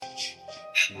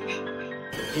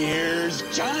Here's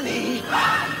Johnny.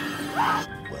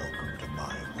 Welcome to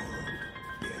my world,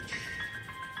 bitch.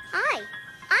 Hi,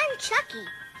 I'm Chucky,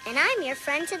 and I'm your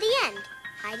friend to the end.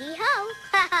 Heidi-ho.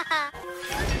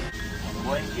 And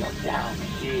when you're down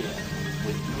here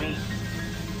with me,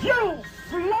 you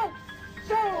float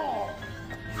down.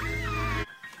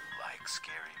 Like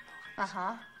scary movies?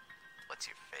 Uh-huh. What's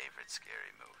your favorite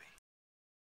scary movie?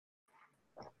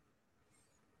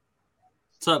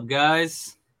 What's up,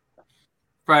 guys?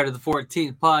 Friday the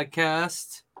 14th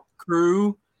podcast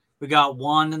crew. We got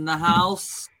Juan in the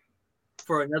house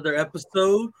for another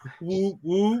episode. Woo,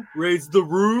 woo, raise the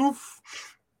roof.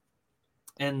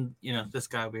 And, you know, this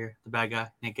guy over here, the bad guy,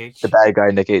 Nick H. The bad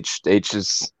guy, Nick H. H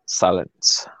is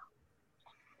silence.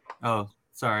 Oh,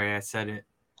 sorry, I said it.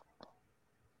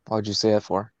 Why'd you say that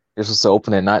for? You're supposed to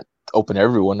open it, not open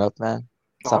everyone up, man.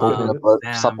 Stop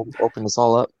opening us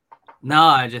all up. No,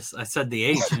 I said the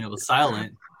H and it was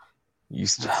silent.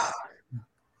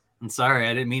 I'm sorry,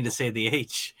 I didn't mean to say the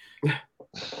H. We're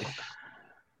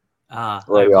off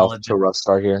to a rough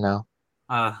start here now.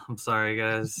 I'm sorry,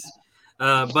 guys.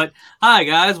 But hi,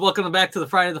 guys. Welcome back to the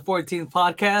Friday the 14th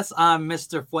podcast. I'm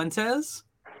Mr. Fuentes.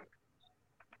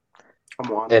 I'm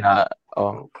Juan. And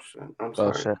shit. I'm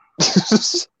sorry. Shit.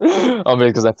 I mean,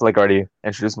 because I feel like I already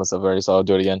introduced myself already, so I'll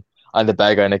do it again. I'm the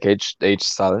bad guy, Nick H. H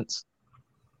silence.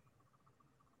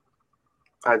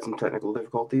 I had some technical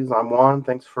difficulties. I'm Juan.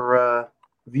 Thanks for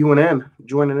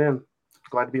joining in.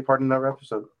 Glad to be a part of another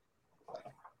episode.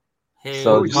 Hey,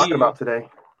 So what are we talking about today?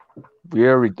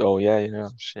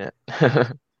 Shit.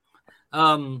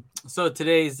 So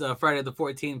today's Friday the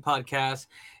 14th podcast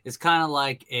is kind of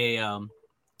like a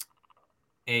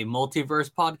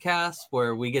multiverse podcast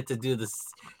where we get to do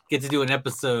an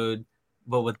episode,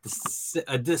 but with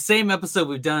the same episode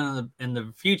we've done in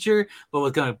the future, but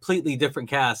with a completely different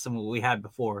cast than what we had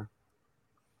before.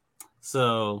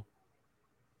 So,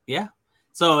 yeah.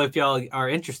 So if y'all are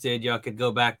interested, y'all could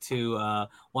go back to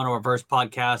one of our first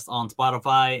podcasts on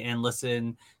Spotify and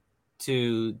listen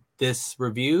to this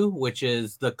review, which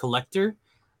is The Collector.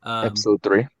 Episode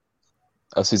 3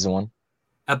 of season 1.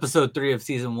 Episode 3 of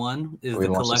season 1 is The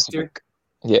Collector.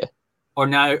 Yeah.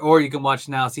 Or you can watch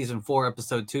now season 4,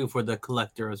 episode 2 for The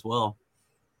Collector as well.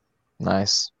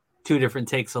 Nice. 2 different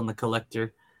takes on The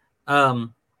Collector.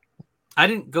 I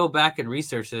didn't go back and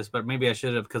research this, but maybe I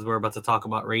should have because we're about to talk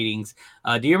about ratings.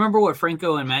 Do you remember what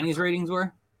Franco and Manny's ratings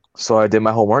were? So I did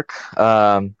my homework.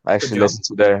 I actually listened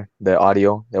to their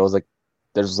audio. There's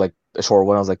like a short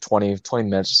one. It was like 20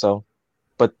 minutes or so.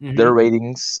 But their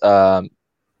ratings, do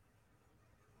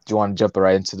you want to jump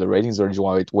right into the ratings, or do you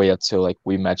want to wait until like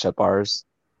we match up ours?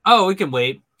 Oh, we can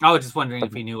wait. I was just wondering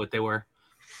if you knew what they were.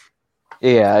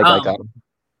 Yeah, I got them.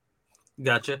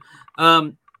 Gotcha.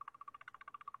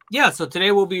 Yeah, so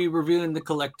today we'll be reviewing The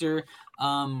Collector.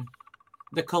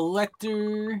 The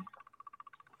Collector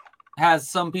has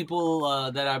some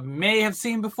people that I may have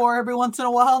seen before every once in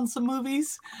a while in some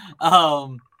movies.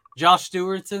 Josh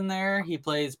Stewart's in there. He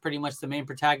plays pretty much the main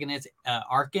protagonist,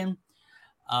 Arkin.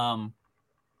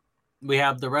 We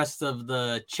have the rest of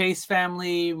the Chase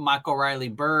family, Michael Riley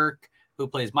Burke, who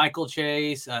plays Michael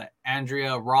Chase,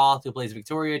 Andrea Roth, who plays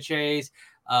Victoria Chase,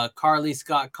 Carly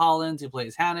Scott Collins, who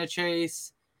plays Hannah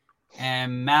Chase,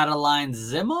 and Madeline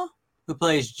Zima, who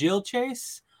plays Jill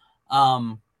Chase.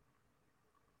 Kind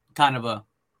of a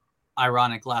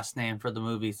ironic last name for the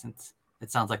movie since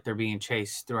it sounds like they're being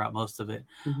chased throughout most of it.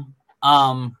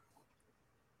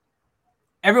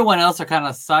 Everyone else are kind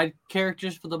of side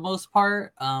characters for the most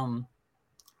part.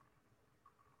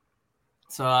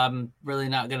 So I'm really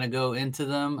not going to go into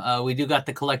them. We do got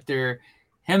the Collector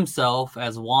himself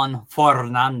as Juan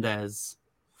Fernandez.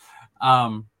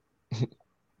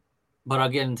 But I'll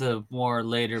get into more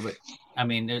later. But I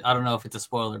mean, I don't know if it's a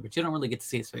spoiler, but you don't really get to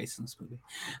see his face in this movie.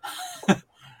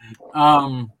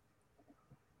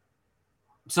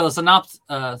 So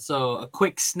a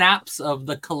quick snaps of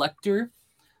the Collector.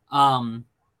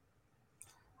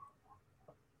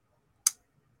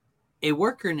 A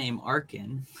worker named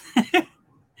Arkin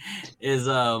is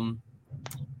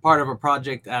part of a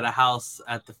project at a house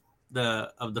at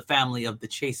the family of the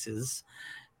Chases,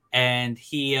 and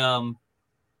he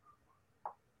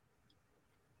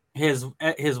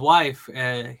his wife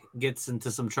gets into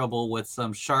some trouble with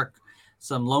some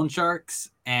loan sharks,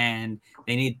 and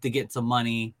they need to get some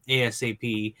money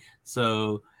ASAP.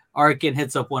 So Arkin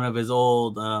hits up one of his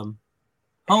old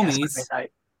homies,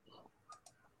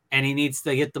 and he needs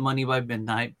to get the money by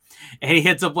midnight. And he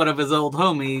hits up one of his old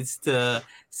homies to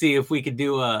see if we could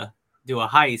do a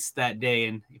heist that day,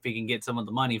 and if he can get some of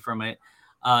the money from it.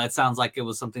 It sounds like it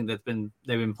was something they've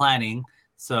been planning.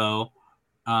 So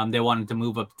They wanted to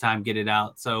move up the time, get it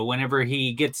out. So whenever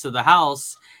he gets to the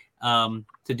house to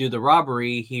do the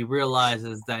robbery, he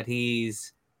realizes that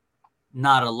he's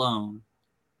not alone,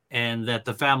 and that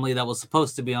the family that was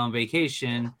supposed to be on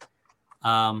vacation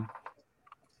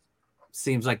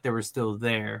seems like they were still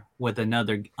there with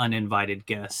another uninvited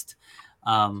guest.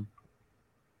 And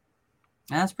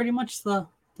that's pretty much the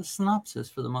synopsis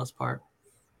for the most part.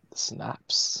 The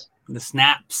snaps. The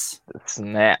snaps. The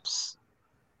snaps.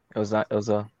 It was a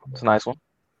nice one.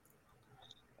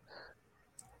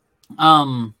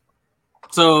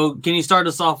 So can you start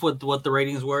us off with what the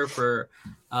ratings were for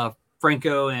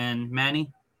Franco and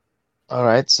Manny? All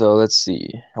right, so let's see.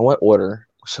 In what order?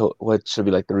 What should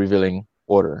be like the revealing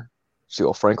order? Should we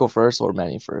go Franco first or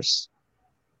Manny first?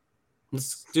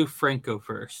 Let's do Franco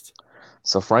first.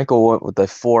 So Franco went with the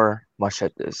 4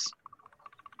 machetes.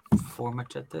 4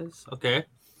 machetes? Okay.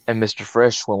 And Mr.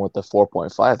 Fresh went with the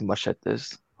 4.5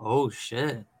 machetes. Oh,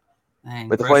 shit. Dang,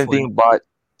 but the funny thing about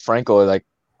Franco, like,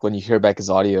 when you hear back his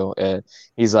audio,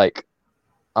 he's like,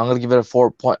 I'm going to give it a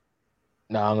 4 point.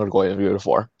 No, I'm going to go ahead and give it a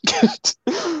 4.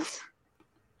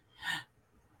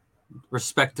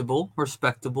 Respectable.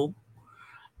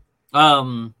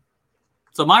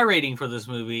 So my rating for this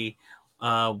movie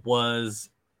was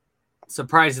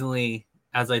surprisingly,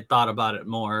 as I thought about it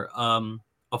more,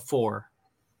 a 4.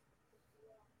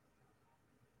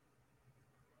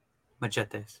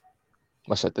 Machetes,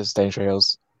 Tanning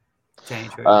Trails.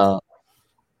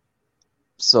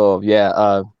 So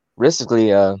yeah, realistically,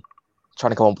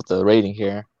 trying to come up with a rating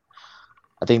here,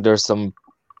 I think there's some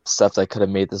stuff that could have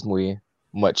made this movie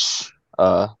much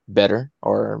better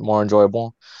or more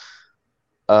enjoyable.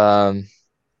 I'm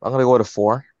gonna go with a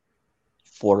 4.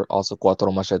 4 also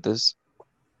cuatro machetes.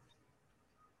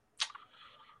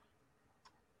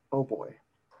 Oh boy.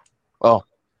 Oh.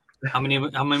 How many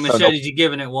machetes you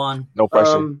giving it, Juan? No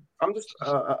pressure. I'm just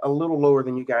a little lower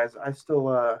than you guys. I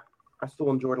still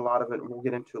enjoyed a lot of it, and we'll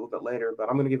get into it a little bit later. But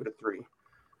I'm gonna give it a 3.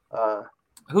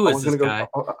 Who is this guy?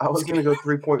 I was gonna go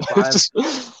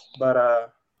 3.5, but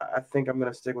I think I'm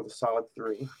gonna stick with a solid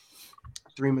 3.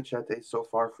 3 machetes so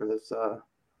far for this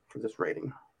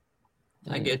rating.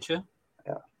 I get you.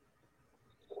 Yeah.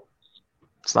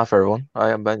 It's not for everyone.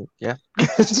 But yeah.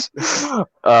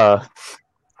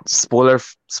 Spoiler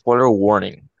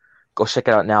warning. Go check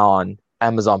it out now on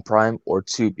Amazon Prime or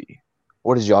Tubi.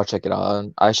 Where did y'all check it out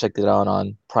on? I checked it out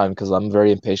on Prime because I'm a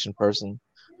very impatient person.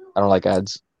 I don't like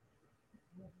ads.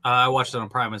 I watched it on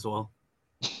Prime as well.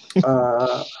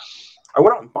 I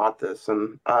went out and bought this,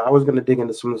 and I was going to dig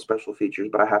into some of the special features,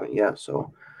 but I haven't yet,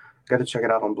 so got to check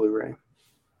it out on Blu-ray.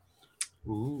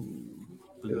 Ooh.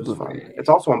 It was fun. It's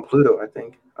also on Pluto, I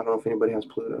think. I don't know if anybody has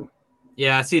Pluto.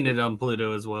 Yeah, I've seen it on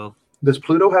Pluto as well. Does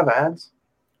Pluto have ads?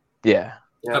 Yeah.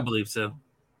 I believe so.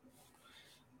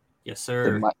 Yes,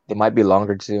 sir. They might be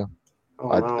longer too. Oh,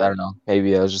 I don't know.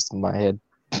 Maybe it was just in my head.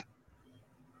 I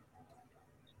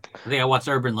think I watched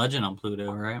Urban Legend on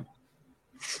Pluto, right?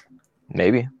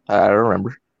 Maybe. I don't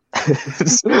remember.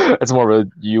 It's more of a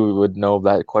you would know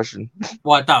that question.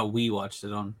 Well, I thought we watched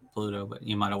it on Pluto, but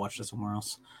you might have watched it somewhere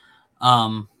else.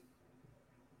 All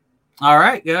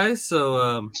right, guys.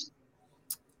 So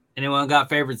anyone got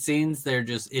favorite scenes they're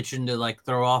just itching to like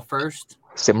throw off first?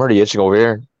 See, I'm already itching over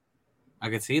here. I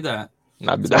could see that.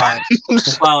 Not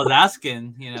That's why I was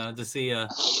asking, to see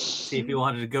if you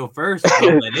wanted to go first.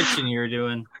 That itching you were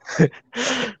doing.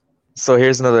 So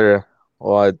here's another.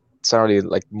 Well, it's not really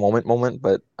like moment,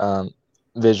 but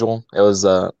visual. It was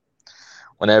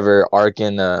whenever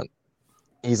Arkin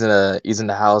he's in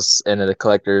the house, and the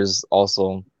collector's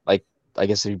also like, I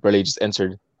guess he barely just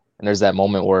entered, and there's that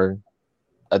moment where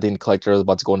I think the collector was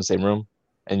about to go in the same room,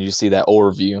 and you see that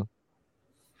overview.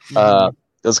 Mm-hmm.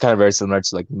 It was kind of very similar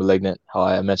to like Malignant, how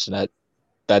I mentioned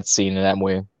that scene in that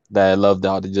way. That I loved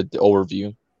how they did the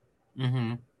overview.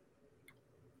 Mm-hmm.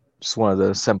 Just one of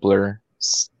the simpler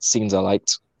scenes I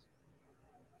liked.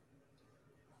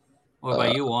 What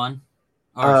about you, Juan?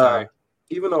 Oh, sorry.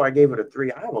 Even though I gave it a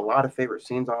 3, I have a lot of favorite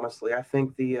scenes. Honestly, I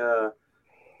think the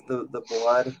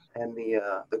blood and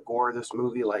the gore of this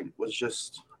movie was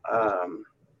just.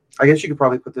 I guess you could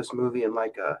probably put this movie in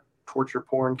like a torture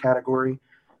porn category,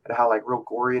 and how like real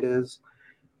gory it is.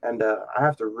 And I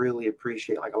have to really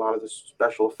appreciate like a lot of the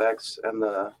special effects and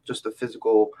the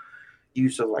physical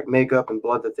use of like makeup and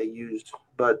blood that they used.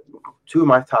 But 2 of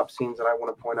my top scenes that I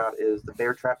want to point out is the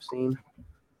bear trap scene,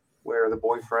 where the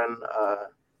boyfriend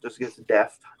just gets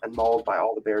deathed and mauled by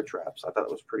all the bear traps. I thought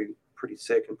it was pretty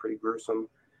sick and pretty gruesome.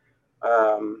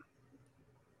 And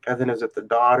then is it the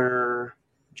daughter,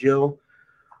 Jill?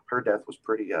 Her death was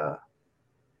pretty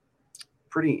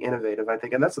innovative, I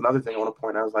think. And that's another thing I want to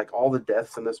point out is like all the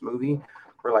deaths in this movie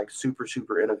were like super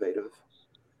super innovative,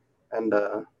 and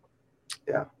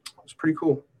yeah, it was pretty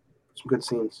cool. Some good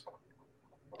scenes.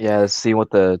 Yeah, the scene with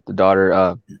the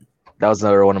daughter, that was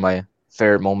another one of my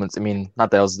favorite moments. I mean,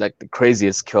 not that it was like the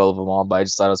craziest kill of them all, but I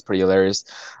just thought it was pretty hilarious.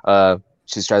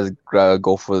 She tries to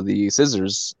go for the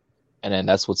scissors, and then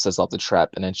that's what sets off the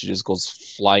trap, and then she just goes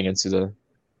flying into the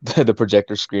the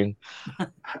projector screen. I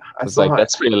It's saw like it.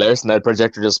 that's pretty hilarious, and that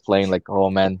projector just playing like, oh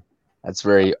man, that's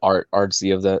very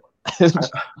artsy of that.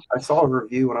 I saw a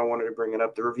review and I wanted to bring it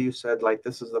up. The review said like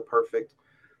this is the perfect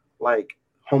like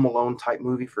Home Alone type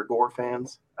movie for gore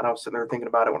fans. And I was sitting there thinking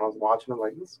about it when I was watching it.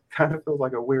 Like this kind of feels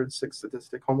like a weird sick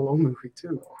sadistic Home Alone movie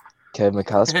too. Kevin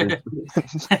McCusker.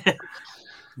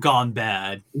 Gone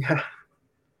bad. Yeah.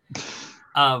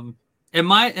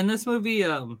 In this movie,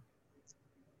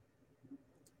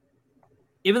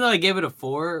 even though I gave it a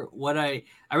 4, I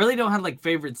really don't have like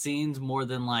favorite scenes more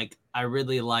than like I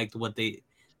really liked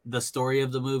the story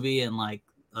of the movie and like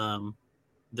the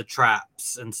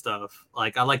traps and stuff.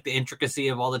 Like I like the intricacy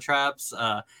of all the traps.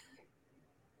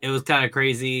 It was kind of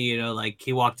crazy, you know, like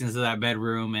he walked into that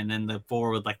bedroom and then the floor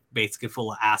was like basically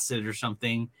full of acid or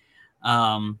something.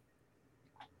 And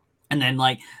then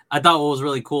like I thought what was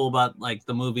really cool about like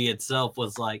the movie itself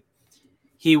was like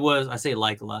I say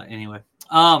like a lot anyway.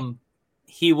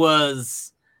 He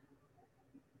was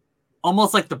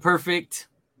almost like the perfect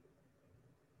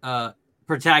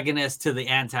protagonist to the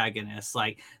antagonist.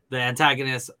 Like the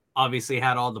antagonist obviously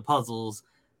had all the puzzles,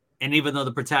 and even though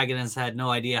the protagonist had no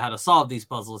idea how to solve these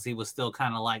puzzles, he was still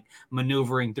kind of like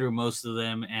maneuvering through most of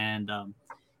them and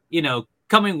you know,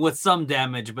 coming with some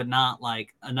damage but not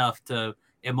like enough to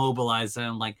immobilize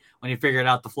him. Like when he figured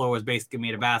out the floor was basically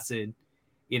made of acid,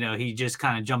 you know, he just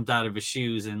kind of jumped out of his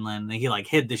shoes and then he like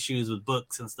hid the shoes with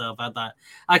books and stuff.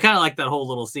 I kind of like that whole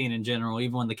little scene in general,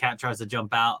 even when the cat tries to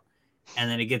jump out and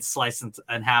then it gets sliced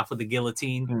in half with the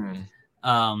guillotine.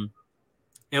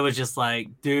 It was just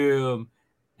like, dude.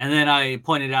 And then I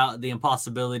pointed out the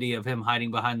impossibility of him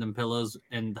hiding behind them pillows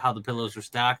and how the pillows were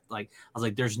stacked. Like I was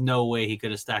like, there's no way he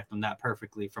could have stacked them that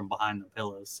perfectly from behind the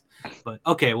pillows. But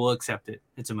okay, we'll accept it.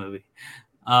 It's a movie.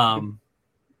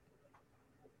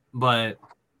 But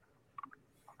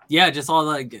yeah, just all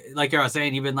like I was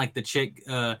saying, even like the chick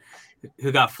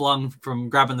who got flung from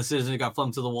grabbing the scissors, got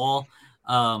flung to the wall.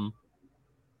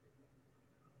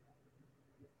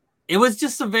 It was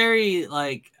just a very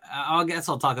like, I guess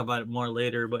I'll talk about it more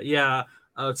later, but yeah,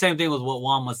 same thing with what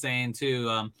Juan was saying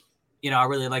too. You know, I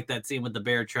really like that scene with the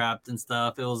bear trapped and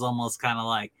stuff. It was almost kind of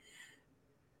like,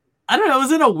 I don't know, it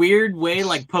was in a weird way,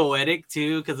 like poetic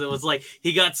too, because it was like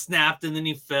he got snapped and then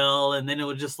he fell, and then it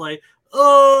was just like,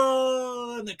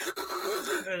 oh, and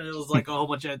it was like a whole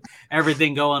bunch of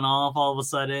everything going off all of a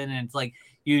sudden, and it's like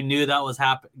you knew that was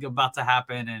about to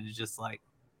happen, and it's just like,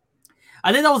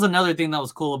 I think that was another thing that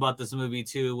was cool about this movie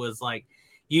too, was like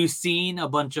you seen a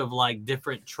bunch of like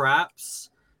different traps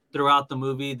throughout the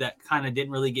movie that kind of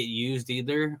didn't really get used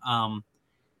either.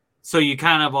 So you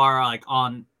kind of are like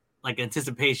on like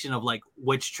anticipation of like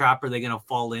which trap are they going to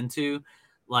fall into.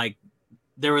 Like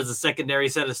there was a secondary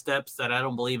set of steps that I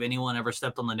don't believe anyone ever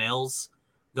stepped on the nails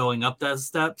going up those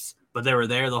steps, but they were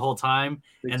there the whole time.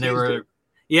 And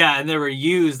they were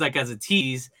used like as a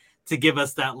tease to give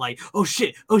us that like, oh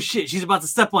shit, she's about to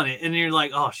step on it. And you're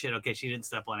like, oh shit, okay, she didn't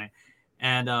step on it.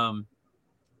 And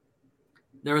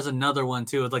there was another one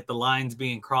too, with like the lines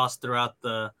being crossed throughout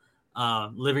the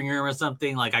living room or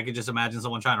something. Like I could just imagine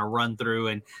someone trying to run through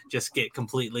and just get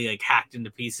completely like hacked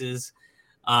into pieces.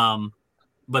 But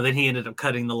then he ended up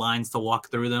cutting the lines to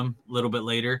walk through them a little bit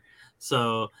later.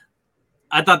 So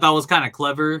I thought that was kind of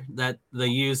clever, that the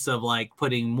use of like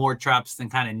putting more traps than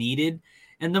kind of needed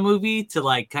in the movie to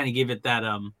like kind of give it that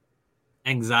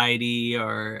anxiety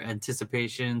or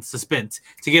anticipation, suspense,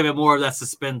 to give it more of that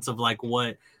suspense of like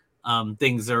what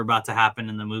things are about to happen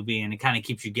in the movie, and it kind of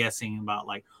keeps you guessing about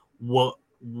like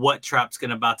what trap's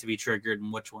about to be triggered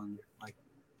and which one like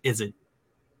isn't.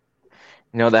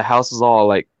 You know, the house is all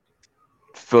like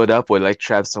filled up with like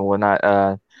traps and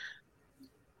whatnot.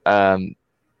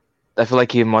 I feel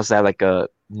like he must have like a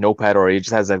notepad, or he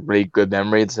just has a really good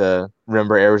memory to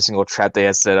remember every single trap they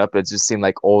had set up. It just seemed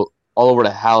like all over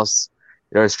the house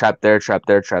there was trap there, trap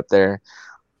there, trap there.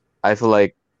 I feel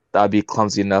like that'd be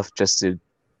clumsy enough just to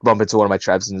bump into one of my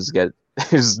traps and just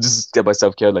get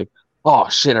myself killed. Like, oh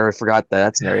shit, I forgot that.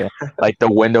 That's an area. Like the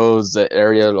windows, the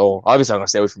area. Oh, obviously I'm gonna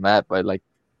stay away from that. But like,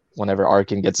 whenever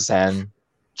Arkin gets his hand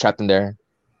trapped in there,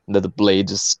 and the blade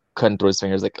just cutting through his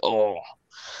fingers, like, oh.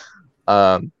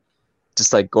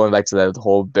 Just like going back to the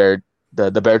whole bear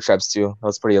traps too. That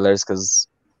was pretty hilarious because,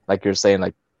 like you're saying,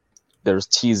 like there's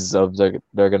teases of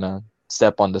they're gonna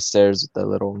step on the stairs with the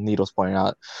little needles pointing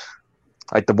out.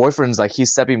 Like the boyfriend's like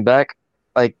he's stepping back,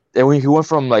 like and when he went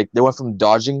from like they went from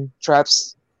dodging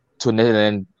traps to and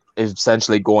then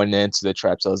essentially going into the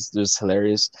traps. So it was just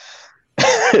hilarious.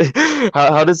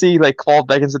 how does he like fall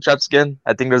back into the traps again?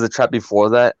 I think there's a trap before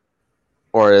that,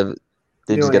 or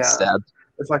they just get stabbed.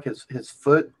 It's like his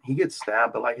foot. He gets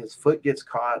stabbed, but like his foot gets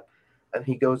caught, and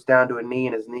he goes down to a knee,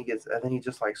 and his knee gets, and then he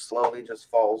just like slowly just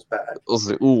falls back. It was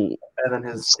like, ooh. And then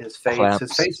his face, clamps.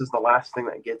 his face is the last thing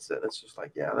that gets it. It's just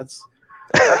like, yeah, that's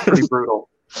pretty brutal.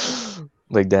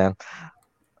 Like damn.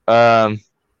 I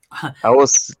will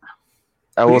say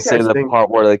the part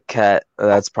where the cat.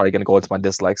 That's probably gonna go into my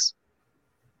dislikes.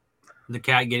 The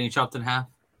cat getting chopped in half.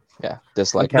 Yeah,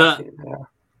 dislike.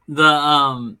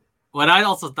 What I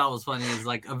also thought was funny is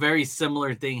like a very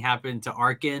similar thing happened to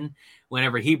Arkin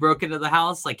whenever he broke into the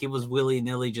house. Like he was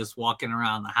willy-nilly just walking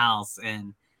around the house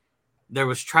and there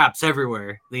was traps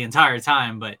everywhere the entire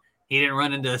time, but he didn't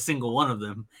run into a single one of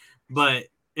them. But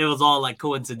it was all like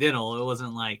coincidental. It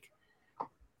wasn't like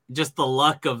just the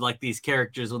luck of like these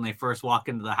characters when they first walk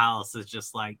into the house. It's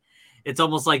just like, it's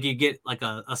almost like you get like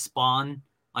a spawn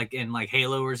like in like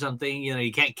Halo or something, you know,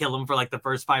 you can't kill them for like the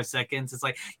first 5 seconds. It's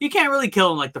like, you can't really kill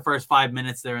them like the first 5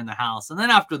 minutes they're in the house. And then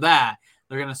after that,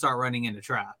 they're going to start running into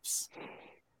traps.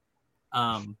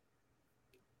 I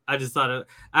just thought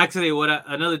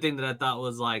another thing that I thought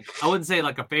was like, I wouldn't say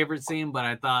like a favorite scene, but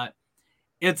I thought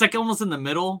it's like almost in the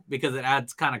middle because it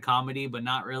adds kind of comedy, but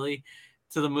not really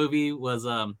to the movie was,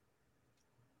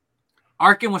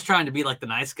 Arkin was trying to be like the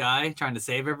nice guy, trying to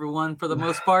save everyone for the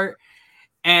most part.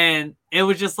 And it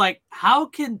was just like, how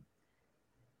can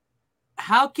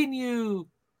you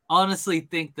honestly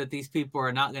think that these people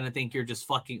are not going to think you're just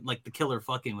fucking like the killer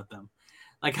fucking with them?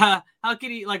 Like, how can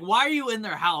you, like, why are you in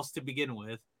their house to begin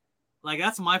with? Like,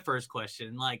 that's my first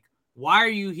question. Like, why are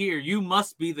you here? You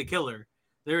must be the killer.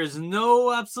 There is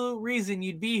no absolute reason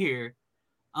you'd be here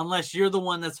unless you're the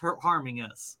one that's harming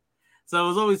us. So it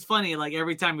was always funny. Like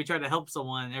every time we tried to help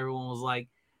someone, everyone was like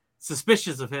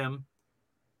suspicious of him.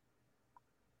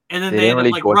 And then they ended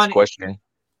up like running. Questioning.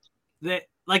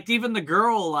 Like even the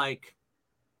girl, like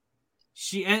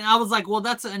and I was like, well,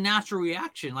 that's a natural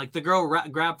reaction. Like the girl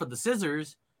grabbed for the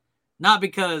scissors, not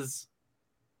because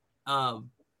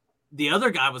the other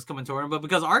guy was coming toward him, but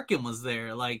because Arkin was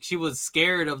there. Like she was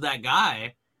scared of that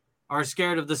guy or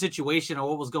scared of the situation or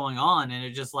what was going on. And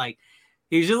it just like,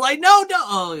 he's just like, no.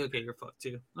 Oh, okay. You're fucked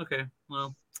too. Okay.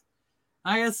 Well,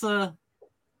 I guess,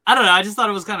 I don't know. I just thought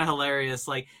it was kind of hilarious.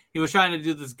 Like he was trying to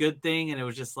do this good thing, and it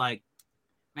was just like,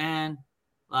 man,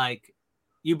 like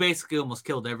you basically almost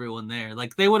killed everyone there.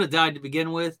 Like they would have died to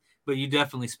begin with, but you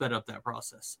definitely sped up that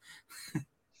process.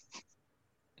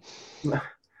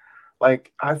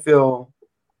 Like I feel,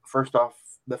 first off,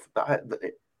 the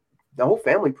whole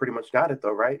family pretty much got it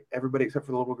though, right? Everybody except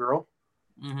for the little girl,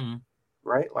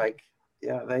 right? Like,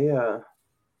 yeah, they.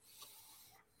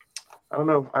 I don't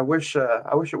know. I wish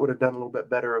it would have done a little bit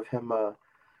better of him,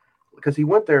 because he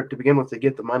went there to begin with to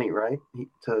get the money, right?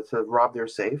 To rob their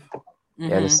safe.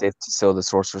 Yeah, the safe to steal the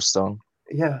Sorcerer's Stone.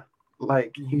 Yeah,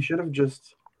 like he should have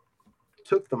just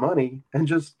took the money and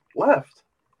just left.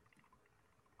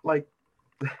 Like,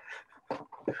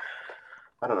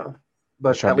 I don't know,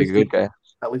 but at least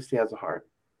at least he has a heart.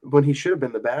 But he should have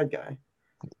been the bad guy.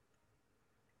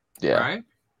 Yeah, right.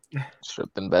 Should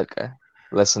have been the bad guy.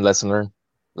 Lesson learned.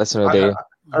 Lesson of the day.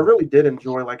 I really did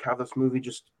enjoy like how this movie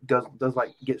just does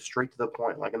like get straight to the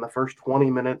point. Like in the first 20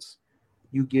 minutes,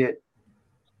 you get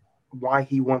why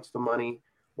he wants the money,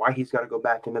 why he's got to go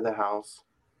back into the house,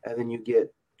 and then you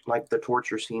get like the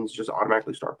torture scenes just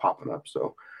automatically start popping up.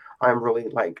 So I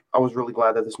was really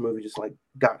glad that this movie just like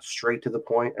got straight to the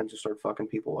point and just started fucking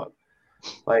people up.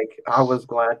 Like I was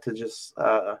glad to just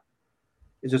I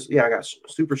got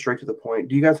super straight to the point.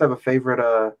 Do you guys have a favorite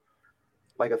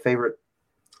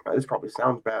this probably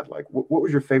sounds bad. Like, what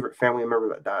was your favorite family member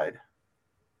that died?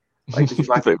 Like, did you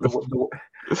like the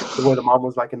way the mom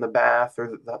was like in the bath,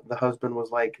 or the husband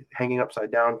was like hanging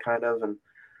upside down, kind of, and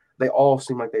they all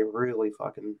seemed like they really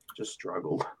fucking just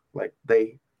struggled. Like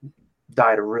they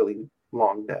died a really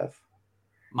long death.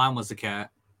 Mine was the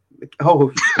cat.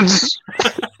 Oh.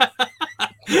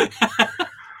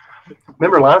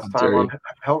 Remember last time on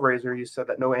Hellraiser, you said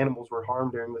that no animals were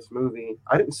harmed during this movie.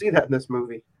 I didn't see that in this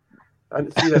movie. I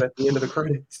didn't see that at the end of the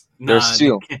credits. There's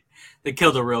two. They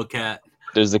killed a real cat.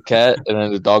 There's the cat, and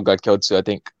then the dog got killed too, I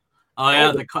think. Oh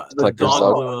yeah, the dog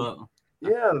blew up.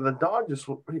 Yeah, the dog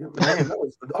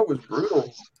the dog was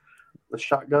brutal. The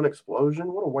shotgun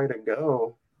explosion, what a way to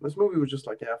go. This movie was just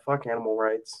like, yeah, fuck animal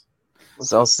rights.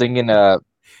 So I was thinking,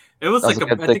 It was That was like a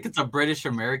good I thing. think it's a British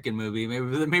American movie.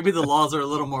 Maybe the laws are a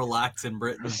little more lax in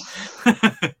Britain. We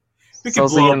So I can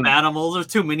was blow up thinking, animals. There's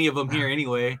too many of them here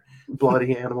anyway.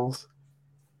 Bloody animals.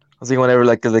 whenever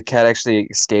like the cat actually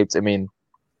escaped. I mean,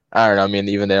 I don't know. I mean,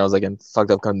 even then I was like in fucked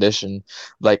up condition.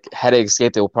 Like had it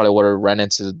escaped, they probably would have ran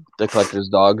into the collector's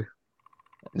dog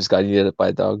and just got eaten by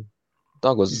a dog.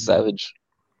 Dog was a savage.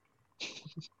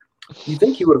 You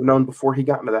think he would have known before he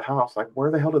got into the house, like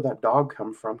where the hell did that dog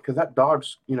come from? Because that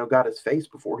dog's, got his face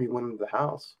before he went into the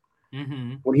house.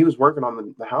 Mm-hmm. When he was working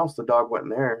on the house, the dog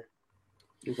wasn't there.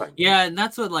 He was like, Yeah, and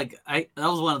that's what that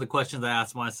was one of the questions I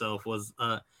asked myself was,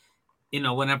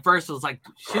 when at first it was like,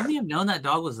 shouldn't he have known that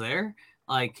dog was there?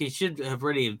 Like he should have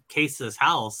already cased his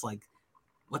house. Like,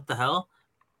 what the hell?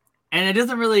 And it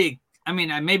doesn't really. I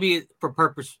mean, maybe for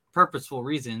purposeful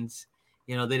reasons.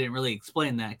 They didn't really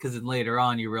explain that because then later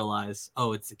on you realize,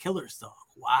 oh, it's the killer's dog.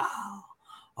 Wow.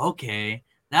 Okay.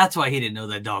 That's why he didn't know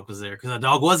that dog was there because the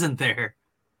dog wasn't there.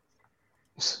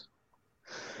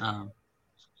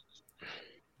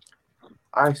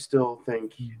 I still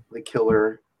think the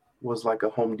killer was like a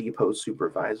Home Depot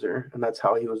supervisor, and that's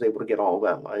how he was able to get all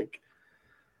that like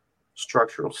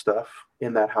structural stuff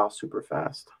in that house super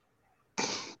fast.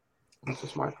 That's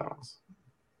just my thoughts.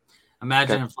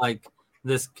 Imagine if like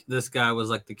this guy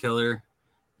was like the killer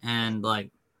and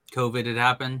like COVID had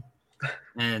happened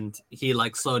and he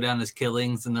like slowed down his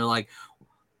killings and they're like,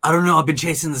 I don't know, I've been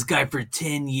chasing this guy for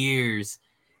 10 years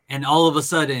and all of a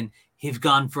sudden he's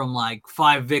gone from like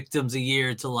 5 victims a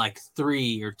year to like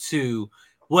 3 or 2.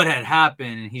 What had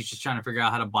happened? And he's just trying to figure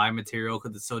out how to buy material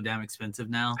because it's so damn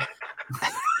expensive now.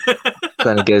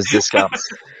 Trying to get his discounts.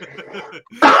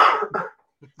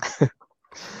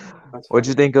 What'd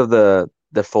you think of the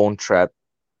phone trap?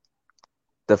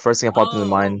 The first thing that popped into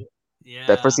mind. Yeah.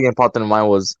 That first thing that popped into mind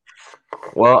was,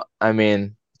 well, I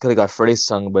mean, could have got Freddy's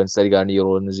tongue, but instead he got a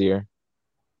needle in his ear.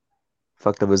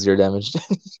 Fucked up his ear damaged.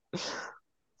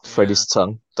 Freddy's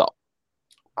tongue. Stop.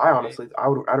 I'd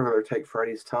rather take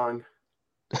Freddy's tongue.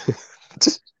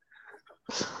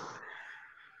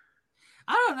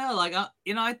 I don't know. Like,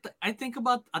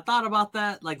 I thought about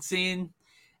that, like seeing.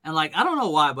 And like, I don't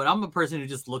know why, but I'm a person who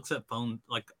just looks at phone.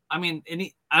 Like, I mean,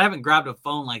 I haven't grabbed a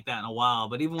phone like that in a while,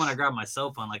 but even when I grab my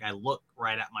cell phone, like I look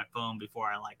right at my phone before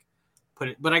I like put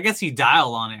it. But I guess you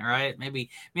dial on it, right? Maybe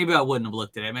I wouldn't have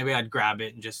looked at it. Maybe I'd grab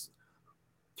it and just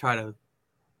try to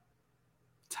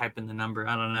type in the number.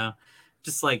 I don't know.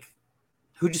 Just like,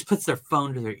 who just puts their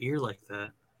phone to their ear like that?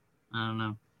 I don't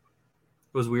know.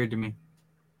 It was weird to me.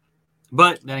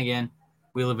 But then again,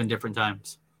 we live in different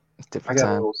times. I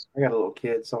got a little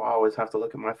kid, so I always have to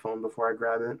look at my phone before I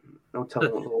grab it. No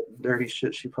telling what little dirty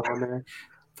shit she put on there.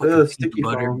 Sticky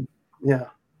phone. Yeah,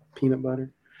 peanut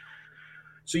butter.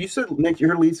 So you said, Nick,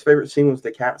 your least favorite scene was the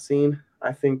cat scene.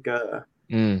 I think, yeah.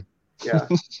 And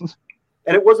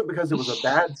it wasn't because it was a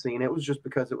bad scene. It was just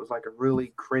because it was like a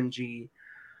really cringy,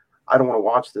 I don't want to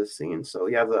watch this scene. So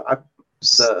yeah,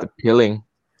 the peeling.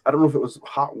 I don't know if it was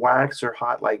hot wax or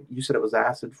hot, like you said it was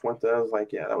acid fuente. I was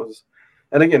like, yeah, that was.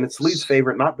 And again, it's least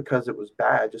favorite, not because it was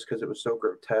bad, just because it was so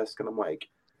grotesque. And I'm like,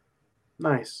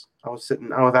 nice. I was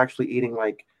actually eating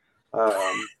like,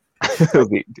 I was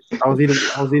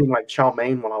eating like chow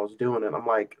mein while I was doing it. I'm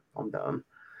like, I'm done.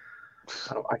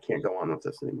 I can't go on with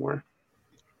this anymore.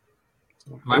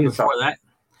 Right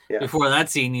before that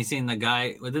scene, you seen the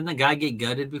guy. Didn't the guy get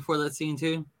gutted before that scene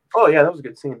too? Oh yeah, that was a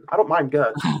good scene. I don't mind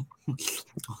guts.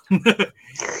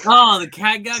 Oh, the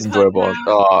cat got enjoyable.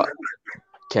 Oh,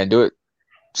 can't do it.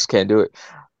 Just can't do it.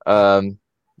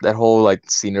 That whole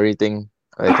like scenery thing,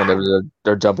 like whenever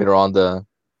they're jumping around the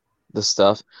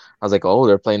stuff, I was like, oh,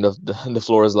 they're playing the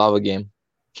floor is lava game.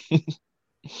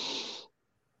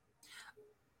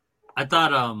 I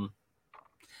thought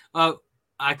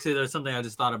actually there's something I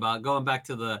just thought about going back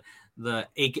to the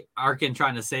Arkin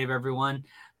trying to save everyone.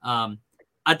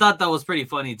 I thought that was pretty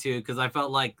funny too, because I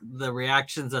felt like the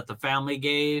reactions that the family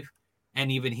gave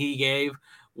and even he gave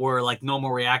were like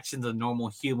normal reactions a normal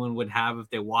human would have if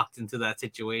they walked into that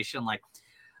situation. Like,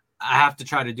 I have to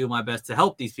try to do my best to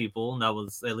help these people. And that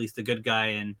was at least a good guy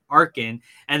in Arkin.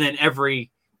 And then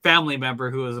every family member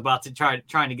who was about to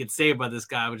trying to get saved by this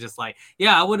guy was just like,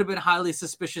 yeah, I would have been highly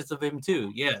suspicious of him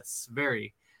too. Yes,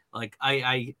 very. Like,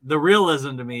 the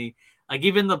realism to me, like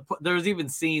there was even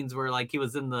scenes where like he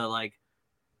was in the like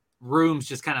rooms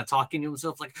just kind of talking to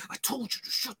himself like, I told you to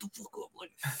shut the fuck up,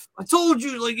 like I told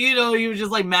you, like, he was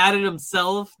just like mad at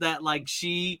himself that like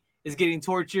she is getting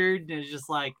tortured, and it's just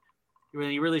like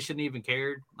he really shouldn't even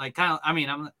cared. Like, kind of, I mean,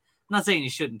 I'm not saying he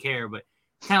shouldn't care, but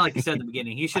kind of like you said at the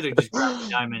beginning, he should have just grabbed the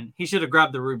diamond, he should have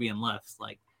grabbed the ruby and left,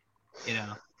 like,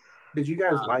 Did you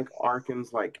guys like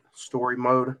Arkin's like story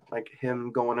mode, like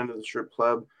him going into the strip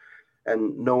club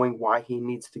and knowing why he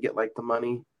needs to get like the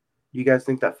money? Do you guys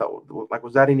think that felt like,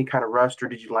 was that any kind of rushed, or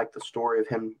did you like the story of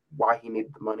him why he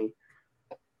needed the money?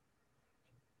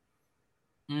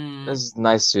 It's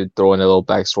nice to throw in a little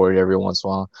backstory every once in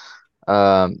a while.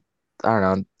 I don't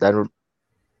know that.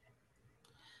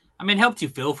 I mean, it helped you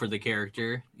feel for the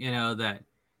character, that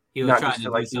he was Not trying just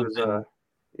to like do he was something.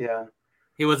 yeah.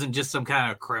 He wasn't just some kind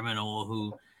of criminal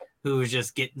who was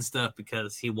just getting stuff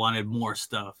because he wanted more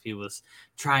stuff. He was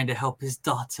trying to help his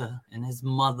daughter and his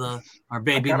mother or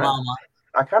baby mama.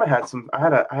 I kind of had some.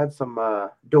 I had some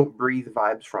Don't Breathe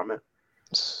vibes from it.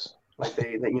 Like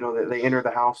they enter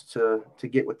the house to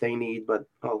get what they need, but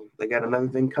they got another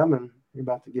thing coming. You're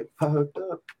about to get fucked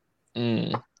up.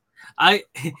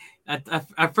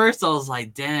 At first I was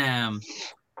like, damn,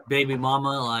 baby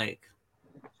mama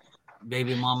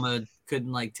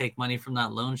couldn't like take money from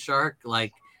that loan shark.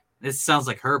 Like, this sounds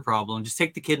like her problem. Just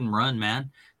take the kid and run,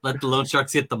 man. Let the loan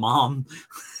sharks get the mom.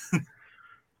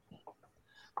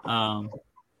 But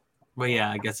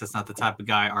yeah, I guess that's not the type of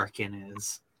guy Arkin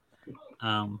is.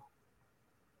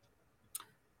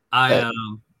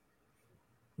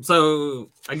 So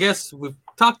I guess we've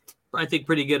talked, I think,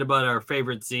 pretty good about our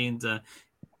favorite scenes. I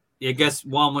guess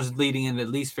Juan was leading into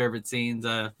least favorite scenes.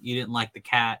 You didn't like the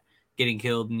cat getting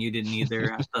killed, and you didn't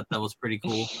either. I thought that was pretty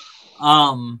cool.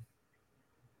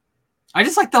 I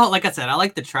just like like I said, I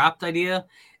like the trapped idea.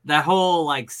 That whole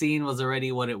like scene was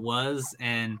already what it was,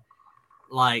 and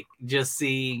like just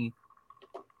seeing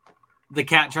the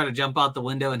cat try to jump out the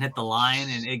window and hit the line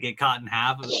and it get cut in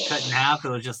half. It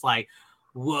was just like,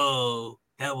 whoa,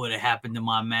 that would have happened to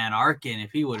my man Arkin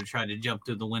if he would have tried to jump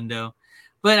through the window.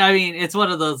 But I mean, it's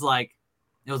one of those like,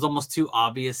 it was almost too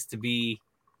obvious to be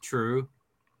true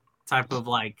type of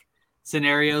like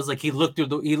scenarios. Like he looked through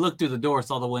the door,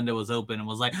 saw the window was open, and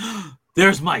was like,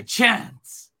 "There's my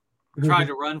chance." Tried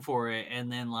to run for it, and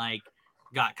then like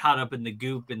got caught up in the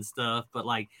goop and stuff. But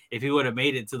like, if he would have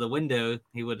made it to the window,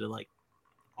 he would have like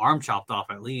arm chopped off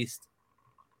at least.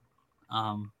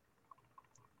 I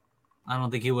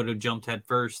don't think he would have jumped head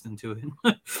first into it.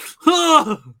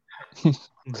 What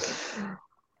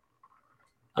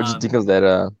do you think of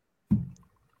that?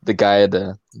 The guy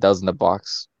that was in the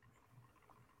box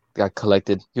got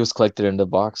collected. He was collected in the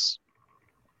box.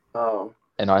 Oh.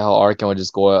 And how Arkin would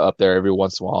just go up there every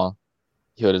once in a while.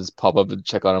 He would just pop up and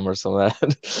check on him or something like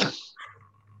that.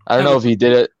 I don't know if he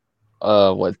did it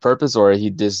with purpose, or he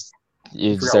just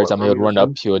every time he would run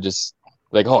up, he would just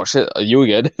like, oh shit, are you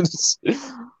again?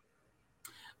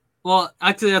 Well,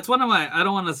 actually, that's one of my, I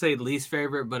don't want to say least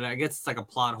favorite, but I guess it's like a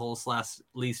plot hole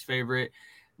 / least favorite,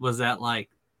 was that like,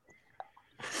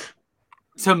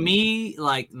 to me,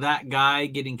 like that guy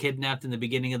getting kidnapped in the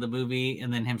beginning of the movie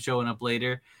and then him showing up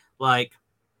later, like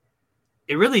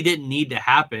it really didn't need to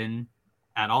happen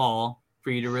at all for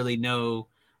you to really know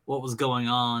what was going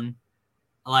on.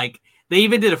 Like they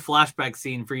even did a flashback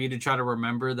scene for you to try to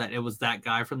remember that it was that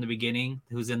guy from the beginning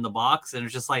who's in the box. And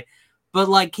it's just like, but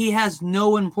like he has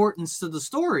no importance to the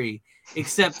story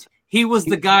except he was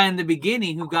the guy in the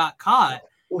beginning who got caught.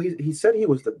 Well, he said he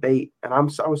was the bait, and I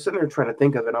was sitting there trying to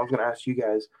think of it. I was going to ask you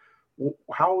guys,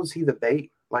 how was he the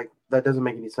bait? Like that doesn't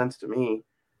make any sense to me.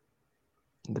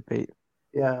 The bait.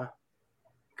 Yeah,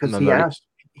 because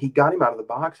he got him out of the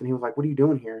box, and he was like, "What are you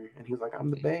doing here?" And he was like,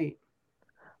 "I'm the bait."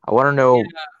 I want to know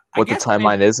what the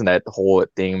timeline is in that whole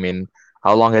thing. I mean,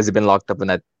 how long has he been locked up in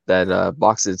that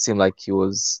box? It seemed like he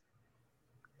was.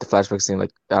 The flashback seemed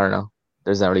like, I don't know.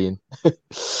 There's not really.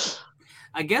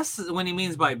 I guess when he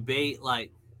means by bait,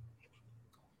 like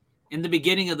in the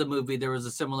beginning of the movie, there was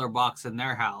a similar box in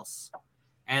their house,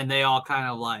 and they all kind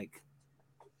of like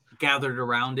gathered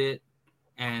around it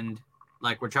and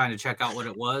like were trying to check out what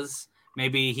it was.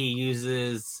 Maybe he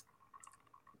uses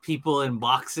people in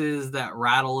boxes that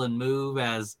rattle and move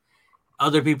as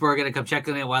other people are going to come check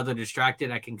on it while they're distracted.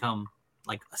 I can come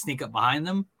like sneak up behind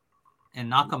them and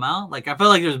knock them out. Like I feel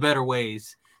like there's better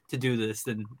ways to do this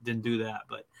than do that,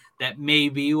 but that may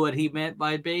be what he meant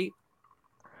by bait.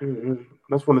 Mm-hmm.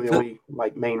 That's one of the only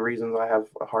like main reasons I have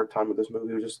a hard time with this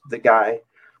movie. Was just the guy,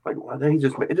 like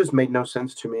it just made no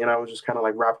sense to me, and I was just kind of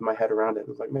like wrapping my head around it. It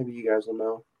was like, maybe you guys will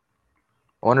know.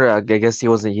 I wonder. I guess he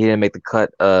didn't make the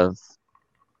cut of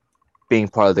being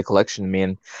part of the collection. I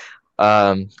mean,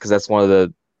 because that's one of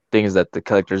the things that the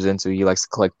collector's into. He likes to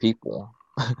collect people.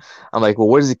 I'm like, well,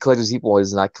 where does he collect his people?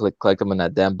 He's not collect them in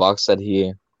that damn box that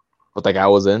I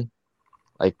was in.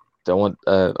 Like, I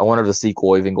wonder if the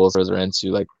sequel even goes further into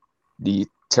like the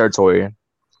territory.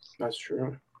 That's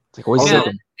true.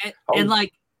 Like, and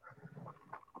like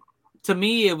to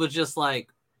me, it was just like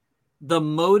the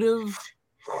motive,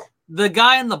 the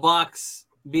guy in the box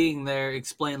being there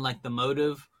explained like the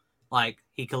motive, like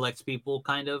he collects people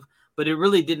kind of, but it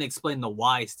really didn't explain the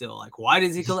why still. Like, why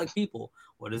does he collect people?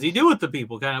 What does he do with the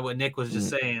people? Kind of what Nick was just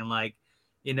saying. Like,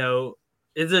 you know,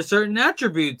 is there certain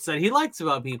attributes that he likes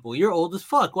about people? You're old as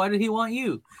fuck. Why did he want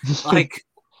you? Like,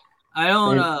 I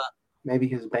don't, maybe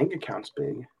his bank account's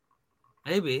big.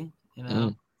 maybe, you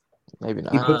know. Maybe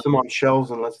not. He puts them on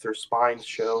shelves and lets their spines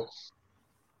show.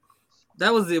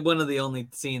 That was one of the only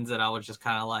scenes that I was just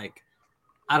kind of like,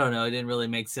 I don't know. It didn't really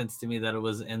make sense to me that it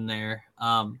was in there.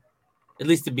 At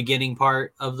least the beginning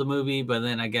part of the movie, but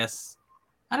then I guess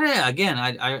I don't know. Again,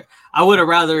 I would have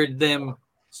rather them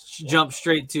jump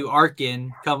straight to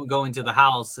Arkin, going to the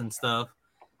house and stuff,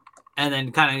 and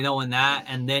then kind of knowing that,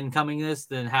 and then coming this,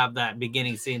 then have that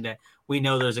beginning scene that we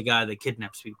know there's a guy that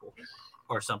kidnaps people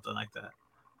or something like that.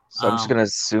 So I'm just gonna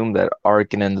assume that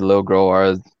Arkin and the little girl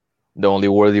are the only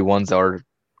worthy ones that are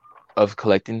of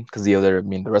collecting, because the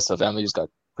rest of the family just got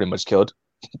pretty much killed.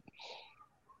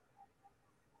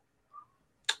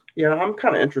 Yeah, I'm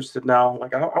kind of interested now.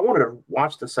 Like, I wanted to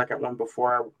watch the second one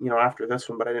before after this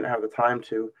one, but I didn't have the time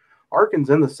to. Arkin's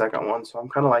in the second one, so I'm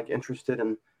kind of like interested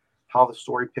in how the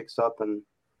story picks up, and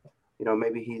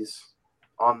maybe he's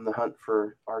on the hunt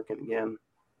for Arkin again,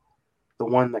 the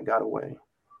one that got away.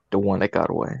 The one that got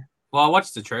away. Well, I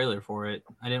watched the trailer for it.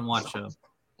 I didn't watch the movie.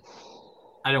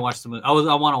 I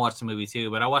want to watch the movie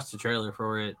too, but I watched the trailer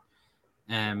for it.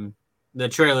 And the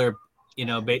trailer,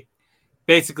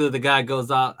 basically the guy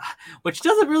goes out, which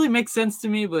doesn't really make sense to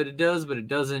me, but it does, but it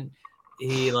doesn't.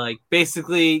 He like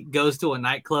basically goes to a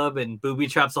nightclub and booby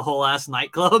traps a whole ass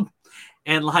nightclub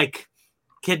and like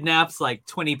kidnaps like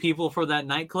 20 people for that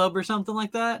nightclub or something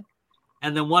like that.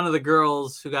 And then one of the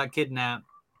girls who got kidnapped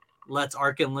lets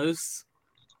Arkin loose,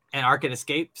 and Arkin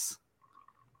escapes,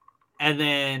 and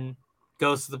then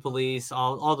goes to the police,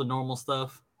 all the normal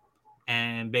stuff,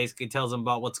 and basically tells them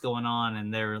about what's going on,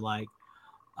 and they're like,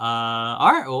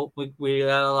 all right, well, we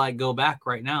gotta like go back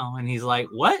right now. And he's like,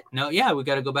 what? No, yeah, we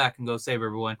gotta go back and go save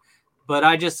everyone. But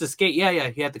I just escaped. Yeah,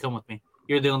 you have to come with me.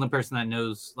 You're the only person that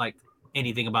knows like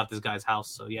anything about this guy's house,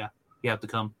 so yeah, you have to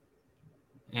come.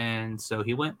 And so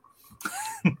he went.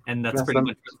 And that's pretty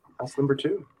much it. That's number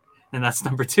 2. And that's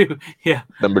number 2. Yeah.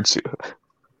 Number 2.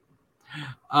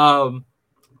 So I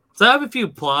have a few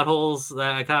plot holes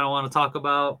that I kind of want to talk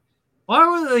about. Why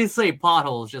don't they say plot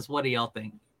holes? Just what do y'all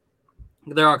think?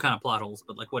 There are kind of plot holes,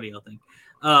 but like, what do y'all think?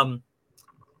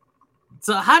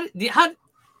 So how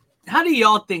do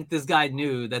y'all think this guy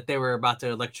knew that they were about to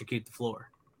electrocute the floor?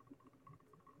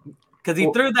 Because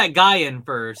he threw that guy in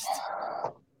first,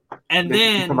 and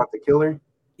then talking about the killer.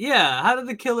 Yeah, how did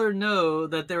the killer know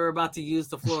that they were about to use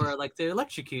the floor like to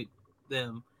electrocute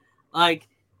them? Like,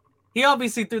 he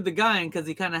obviously threw the guy in because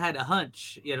he kind of had a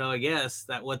hunch, I guess,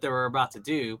 that what they were about to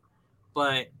do.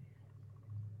 But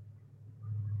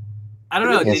I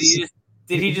don't know. Did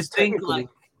he just think like,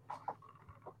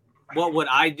 what would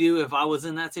I do if I was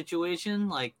in that situation?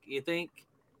 Like, you think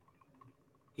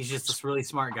he's just this really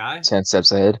smart guy? 10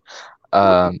 steps ahead.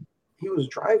 He was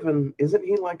driving. Isn't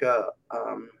he like a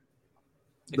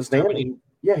the van?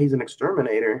 Yeah, he's an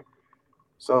exterminator.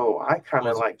 So I kind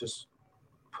of like just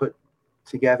put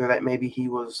together that maybe he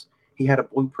had a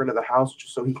blueprint of the house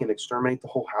just so he can exterminate the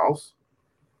whole house.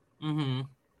 Mm-hmm.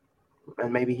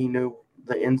 And maybe he knew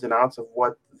the ins and outs of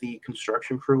what the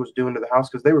construction crew was doing to the house,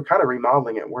 because they were kind of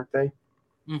remodeling it, weren't they?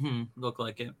 Mm-hmm. Look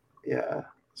like it. Yeah.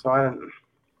 So I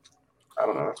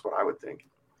don't know. That's what I would think.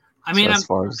 I mean,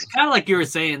 so kind of like you were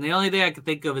saying, the only thing I could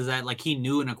think of is that like he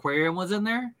knew an aquarium was in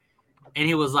there, and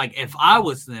he was like, if I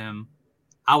was them,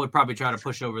 I would probably try to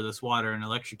push over this water and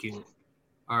electrocute it,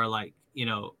 or like,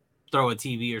 throw a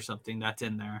TV or something that's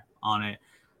in there on it.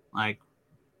 Like,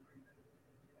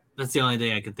 that's the only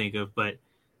thing I could think of. But,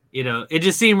 it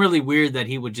just seemed really weird that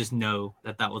he would just know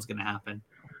that was going to happen.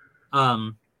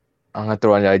 I'm going to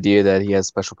throw in the idea that he has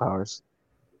special powers.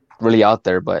 Really out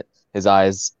there, but how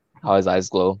his eyes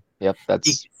glow. Yep, that's...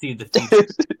 He can see the future.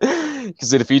 You can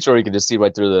see the future, or you can just see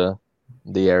right through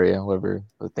the area, wherever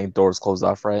the doors closed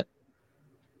off, right?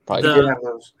 Probably.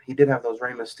 He did have those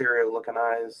Rey Mysterio looking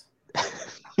eyes. I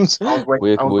was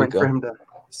waiting for him to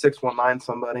 619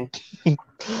 somebody.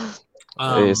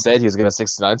 He said he was gonna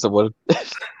 69 someone.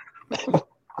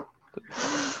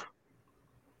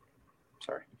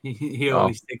 Sorry. He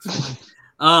always takes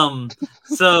one.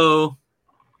 So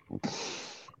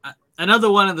another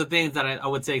one of the things that I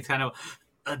would say is kind of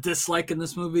a dislike in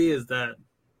this movie is that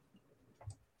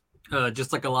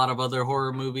just like a lot of other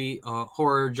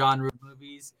horror genre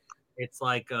movies, it's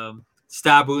like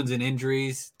stab wounds and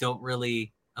injuries don't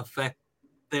really affect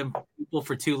people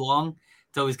for too long.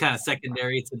 It's always kind of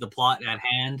secondary to the plot at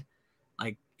hand.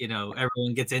 Like,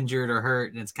 everyone gets injured or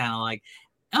hurt, and it's kind of like,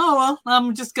 oh, well,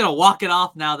 I'm just going to walk it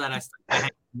off now that I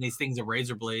started these things are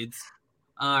razor blades.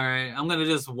 All right, I'm going to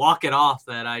just walk it off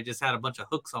that I just had a bunch of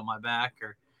hooks on my back,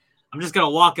 or I'm just going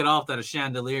to walk it off that a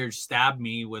chandelier stabbed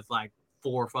me with like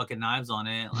 4 fucking knives on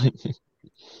it. Like,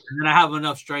 and then I have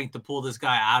enough strength to pull this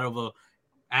guy out of a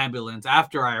ambulance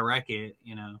after I wreck it,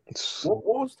 What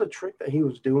was the trick that he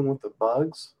was doing with the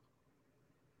bugs?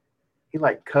 He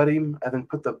like cut him and then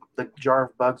put the jar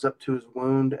of bugs up to his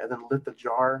wound and then lit the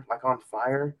jar like on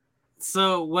fire.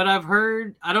 So what I've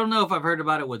heard, I don't know if I've heard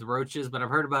about it with roaches, but I've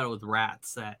heard about it with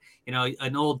rats. That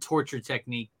an old torture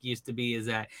technique used to be is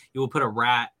that you will put a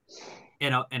rat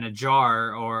in a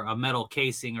jar or a metal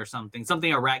casing or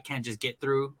something a rat can't just get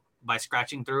through by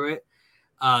scratching through it.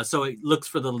 So it looks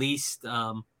for the least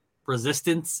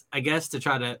resistance, I guess, to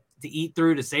try to eat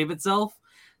through to save itself.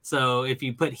 So if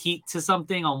you put heat to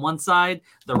something on one side,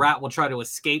 the rat will try to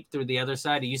escape through the other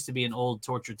side. It used to be an old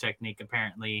torture technique,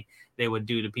 apparently, they would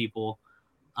do to people.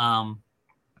 So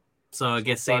I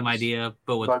guess same idea,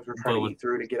 but with bugs were trying to eat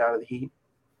through to get out of the heat.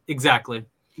 Exactly.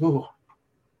 Ooh.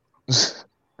 Yeah,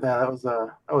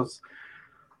 that was.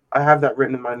 I have that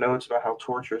written in my notes about how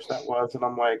torturous that was, and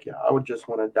I'm like, yeah, I would just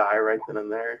want to die right then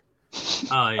and there.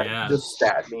 Oh yeah, just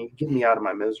stab me, get me out of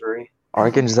my misery.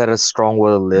 Arkin just had a strong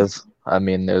will to live. I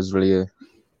mean, it was really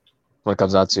what it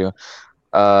comes out to.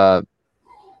 I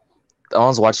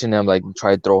was watching him like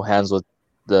try to throw hands with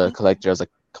the collector. I was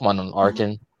like, come on,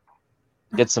 Arkin,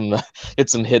 get some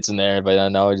hits in there. But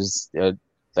now it just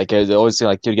like it always seemed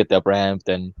like he'd get the upper hand.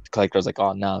 Then the collector was like,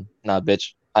 oh no, nah,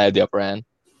 bitch, I have the upper hand.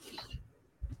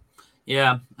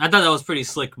 Yeah, I thought that was a pretty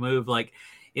slick move. Like,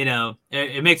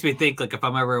 it makes me think, like, if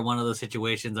I'm ever in one of those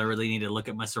situations, I really need to look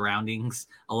at my surroundings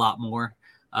a lot more.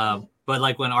 But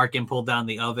like when Arkin pulled down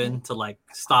the oven to like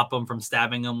stop him from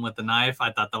stabbing him with the knife,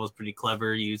 I thought that was pretty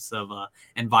clever use of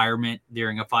environment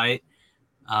during a fight.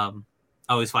 I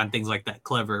always find things like that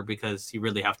clever because you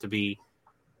really have to be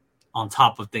on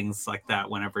top of things like that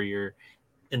whenever you're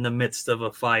in the midst of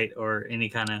a fight or any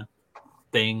kind of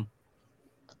thing.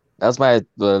 That's a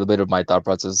little bit of my thought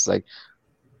process. Like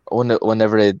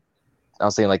whenever I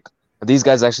was saying like these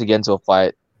guys actually get into a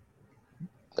fight,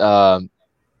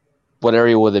 what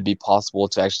area would it be possible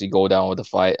to actually go down with a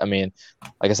fight? I mean,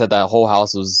 like I said, that whole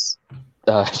house was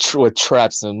with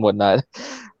traps and whatnot.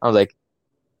 I was like,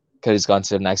 could have just gone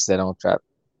to an accidental trap.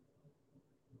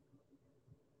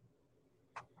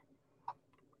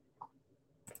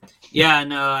 Yeah,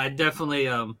 no, I definitely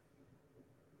I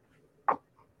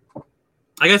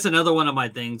guess another one of my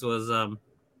things was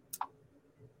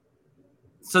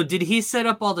so did he set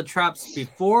up all the traps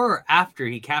before or after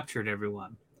he captured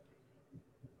everyone?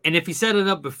 And if he set it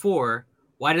up before,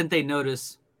 why didn't they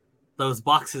notice those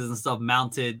boxes and stuff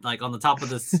mounted like on the top of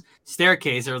this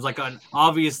staircase? There was like an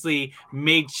obviously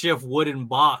makeshift wooden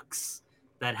box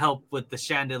that helped with the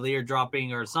chandelier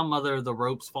dropping or some other the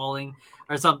ropes falling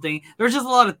or something. There's just a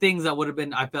lot of things that would have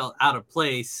been, I felt, out of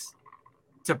place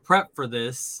to prep for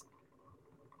this.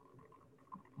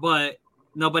 But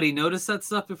nobody noticed that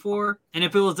stuff before. And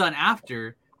if it was done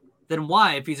after, then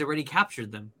why, if he's already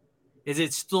captured them? Is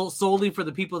it still solely for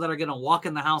the people that are going to walk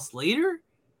in the house later?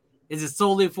 Is it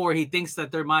solely for he thinks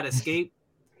that they might escape,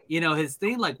 his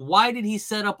thing? Like, why did he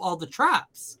set up all the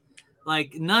traps?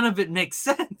 Like, none of it makes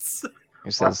sense.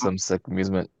 You said some sick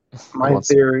amusement. My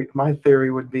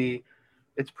theory would be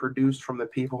it's produced from the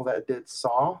people that did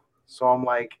Saw. So I'm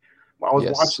like, I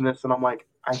was watching this and I'm like,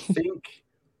 I think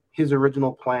his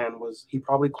original plan was he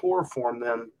probably chloroformed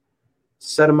them,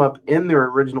 set them up in their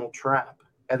original trap,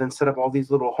 and then set up all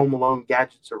these little Home Alone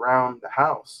gadgets around the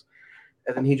house.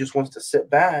 And then he just wants to sit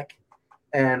back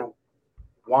and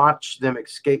watch them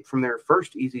escape from their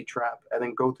first easy trap and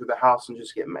then go through the house and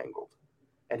just get mangled.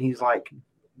 And he's like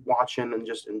watching and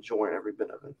just enjoying every bit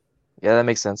of it. Yeah, that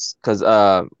makes sense. Because,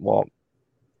 I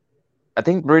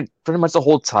think pretty much the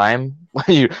whole time when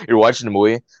you're watching the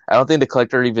movie, I don't think the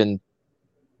collector even,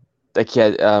 like, he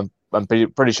had, I'm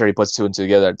pretty sure he puts two and two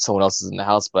together that someone else is in the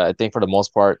house. But I think for the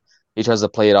most part, he tries to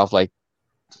play it off like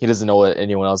he doesn't know that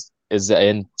anyone else is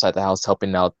inside the house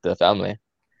helping out the family.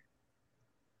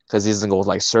 Because he doesn't go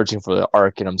like searching for the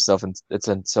Arkin himself, and it's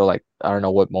until like I don't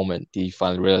know what moment he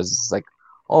finally realizes like,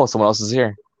 oh, someone else is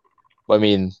here. But I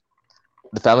mean,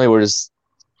 the family were just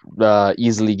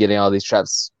easily getting out of these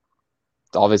traps.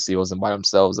 Obviously, it wasn't by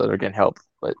themselves that they're getting help,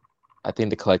 but I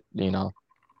think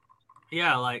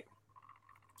Yeah, like,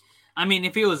 I mean,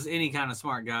 if he was any kind of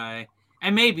smart guy,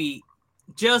 and maybe,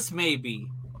 just maybe,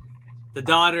 the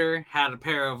daughter had a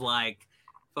pair of like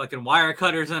fucking wire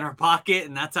cutters in her pocket,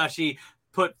 and that's how she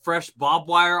put fresh barbed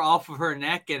wire off of her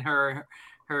neck and her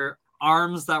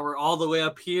arms that were all the way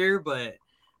up here, but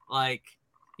like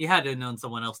you had to have known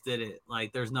someone else did it.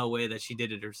 Like there's no way that she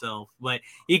did it herself. But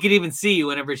you could even see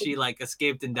whenever she like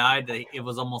escaped and died that it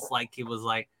was almost like he was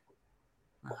like,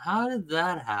 how did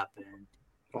that happen?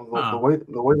 Well,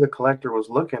 the way the collector was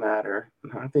looking at her,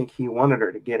 I think he wanted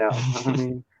her to get out. I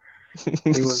mean,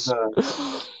 he was.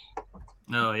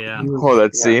 Oh yeah.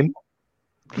 That scene.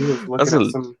 He was looking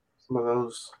at some of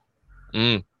those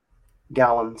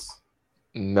gallons.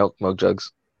 Milk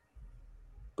jugs.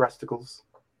 Breasticles.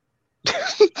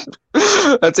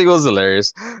 I think it was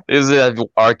hilarious. It was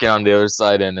Arkin on the other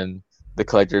side, and then the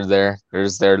collector's there. They're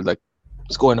just there, like,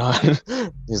 what's going on?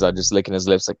 He's like just licking his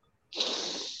lips, like.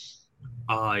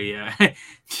 Oh yeah.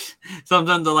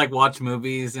 Sometimes I like watch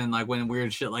movies, and like when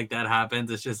weird shit like that happens,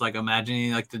 it's just like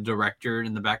imagining like the director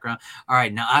in the background. All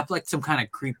right, now I'm like some kind of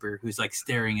creeper who's like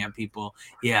staring at people.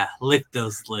 Yeah, lick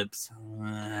those lips.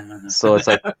 So it's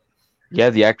like,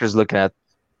 yeah, the actors looking at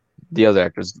the other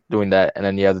actors doing that, and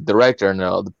then you have the director and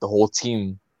the whole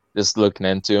team just looking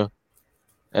into,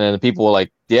 and then the people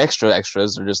like the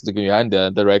extras are just looking behind the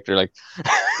director, like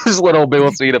just one whole big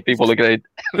old suite of people looking at it.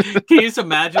 Can you just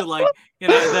imagine, like, you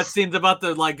know, that scene's about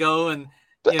to like go, and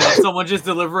you know, someone just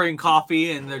delivering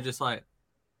coffee, and they're just like,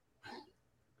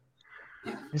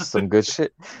 some good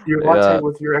shit. Your latte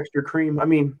with your extra cream. I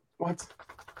mean, what?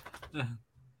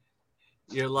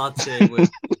 Your latte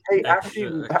with. Hey, after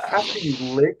you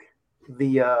lick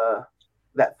the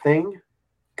that thing,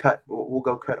 cut. We'll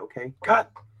go cut. Okay, cut.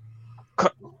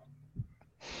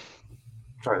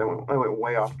 Sorry, that went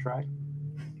way off track.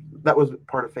 That was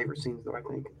part of favorite scenes, though, I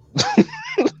think.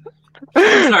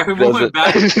 Sorry, we went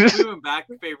back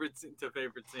favorite scenes.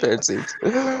 Favorite scenes.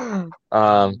 Do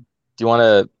you want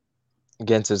to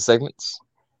get into the segments?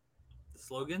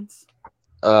 Slogans?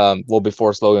 Well,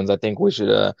 before slogans, I think we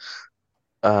should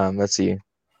let's see.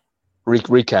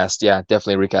 Recast, yeah,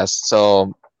 definitely recast.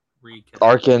 So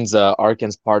Arkin's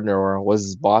partner, or was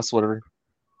his boss, whatever,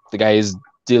 the guy he's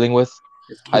dealing with.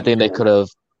 I think they could have,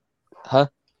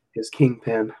 His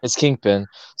kingpin.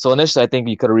 So initially, I think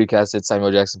you could have recasted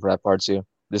Samuel Jackson for that part too,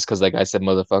 just because that guy said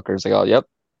motherfucker. It's like, oh, yep,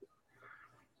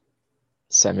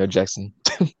 Samuel Jackson.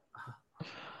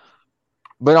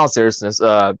 But in all seriousness,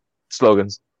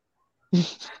 slogans. You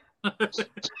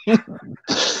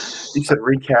said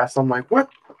recast. I'm like, what?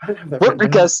 What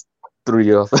recast? Threw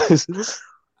you off.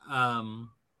 I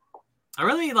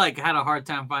really like had a hard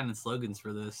time finding slogans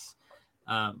for this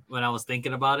when I was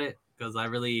thinking about it, because I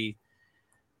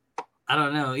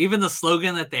don't know. Even the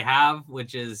slogan that they have,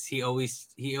 which is he always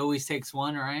takes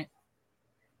one, right?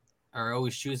 Or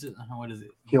always chooses. What is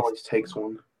it? He always takes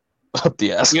one. Up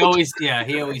the ass. He always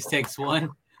takes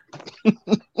one.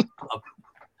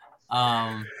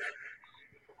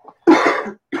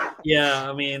 Yeah,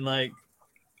 I mean, like,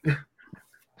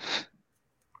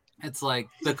 it's like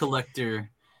the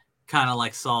collector, kind of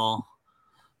like Saul.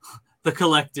 The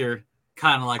collector,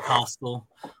 kind of like Hostel.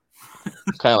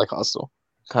 Kind of like Hostel.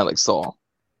 Kind of like Saul.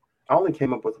 I only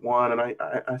came up with one, and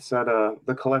I said,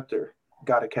 the collector,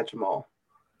 gotta catch them all.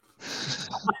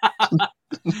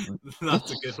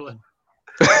 That's a good one.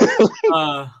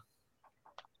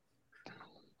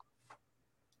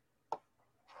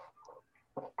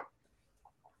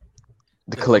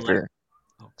 The collector.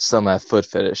 Some have foot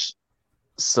fetish.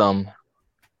 Some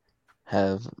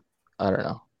have, I don't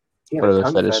know. Yeah, what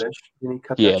other fetish? Didn't he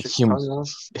cut Yeah, that human.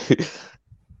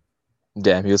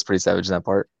 Damn, he was pretty savage in that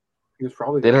part. He was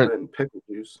probably They going don't- in pickle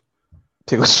juice.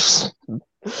 Pickle juice.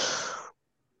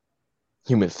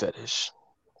 Human fetish.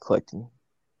 Collecting.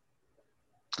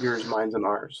 Yours, mine's, and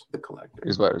ours. The collector.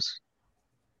 Here's ours.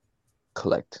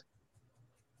 Collect.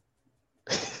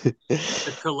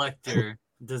 The collector,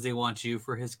 does he want you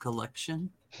for his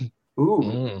collection?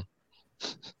 Ooh.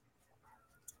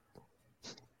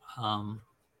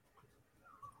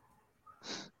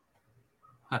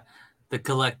 The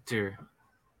collector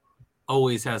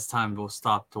always has time to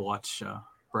stop to watch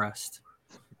breast.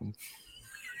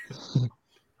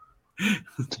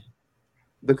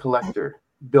 The collector,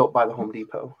 built by the Home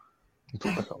Depot.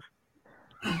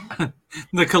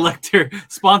 The collector,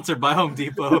 sponsored by Home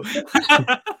Depot.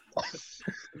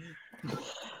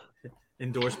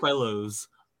 Endorsed by Lowe's.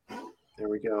 There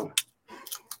we go.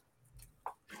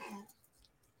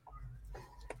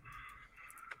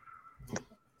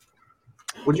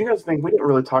 What do you guys think? We didn't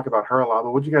really talk about her a lot,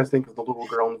 but what do you guys think of the little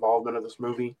girl involved in this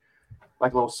movie?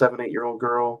 Like a little 7-8-year-old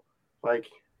girl. Like,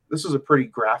 this is a pretty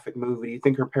graphic movie. Do you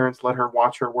think her parents let her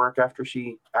watch her work after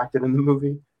she acted in the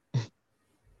movie?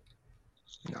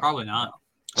 Probably not.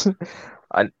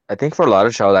 I think for a lot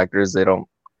of child actors, they don't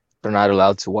they're not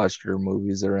allowed to watch their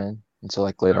movies they're in until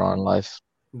like later on in life.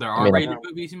 There I are mean, rated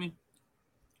movies, you mean?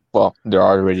 well, there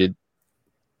are rated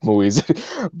movies,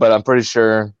 but I'm pretty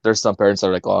sure there's some parents that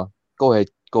are like, "Oh, go ahead,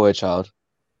 child."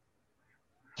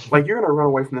 Like you're gonna run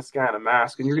away from this guy in a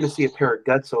mask, and you're gonna see a pair of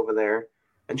guts over there,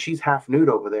 and she's half nude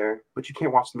over there, but you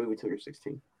can't watch the movie till you're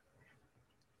 16.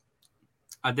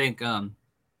 I think I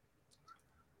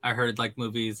heard like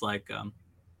movies like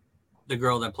the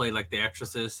girl that played like The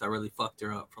Exorcist that really fucked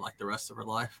her up for like the rest of her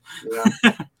life. Yeah.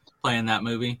 Playing that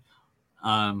movie.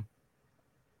 Fuck,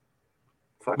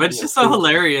 But it's just so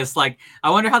hilarious. Like,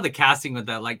 I wonder how the casting with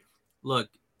that. Like, look,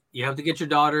 you have to get your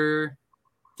daughter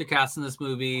to cast in this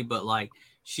movie, but like,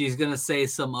 she's gonna say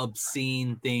some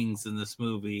obscene things in this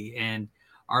movie, and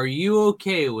are you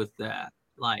okay with that?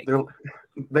 Like,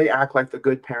 they act like the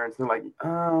good parents. They're like,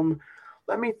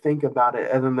 let me think about it.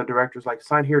 And then the director's like,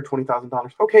 sign here,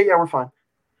 $20,000. Okay, yeah, we're fine.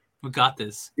 we got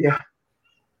this. Yeah.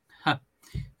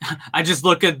 I just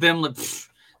look at them like,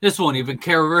 this won't even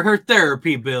cover her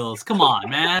therapy bills. Come on,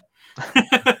 man.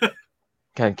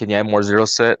 Can you add more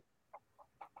zeros to it?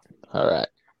 All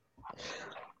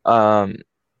right.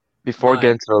 Before But-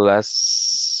 getting to the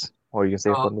last, what are you gonna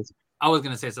say about this? I was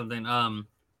gonna say something.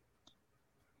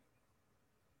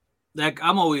 Like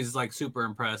I'm always like super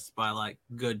impressed by like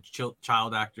good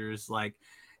child actors. Like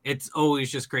it's always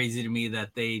just crazy to me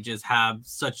that they just have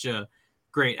such a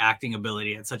great acting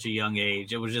ability at such a young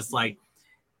age. It was just like,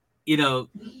 you know,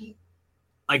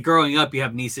 like growing up, you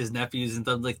have nieces, nephews, and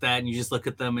things like that, and you just look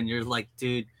at them and you're like,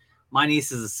 dude, my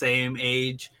niece is the same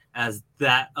age as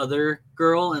that other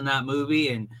girl in that movie,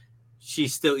 and she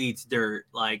still eats dirt.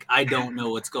 Like, I don't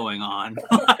know what's going on.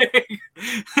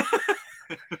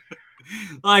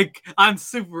 Like, I'm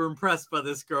super impressed by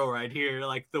this girl right here,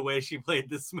 like the way she played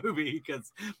this movie,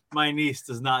 because my niece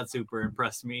does not super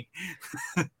impress me.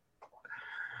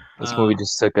 This movie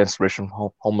just took inspiration from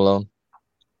Home Alone.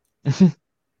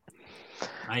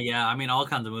 Yeah, I mean, all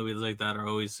kinds of movies like that are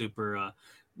always super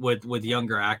with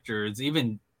younger actors,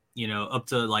 even, you know, up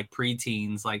to like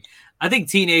preteens. Like, I think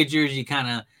teenagers, you kind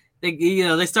of,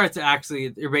 they start to actually,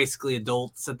 they're basically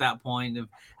adults at that point. Have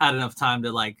had enough time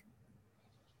to like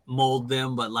mold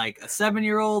them. But like a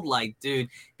 7-year-old, like, dude,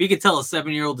 if you could tell a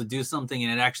 7-year-old to do something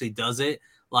and it actually does it,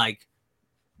 like,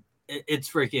 it's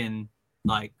freaking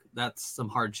like, that's some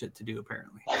hard shit to do,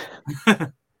 apparently.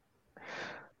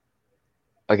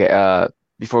 Okay,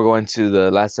 before going to the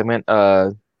last segment,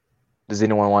 does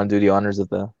anyone want to do the honors of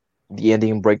the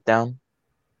ending breakdown?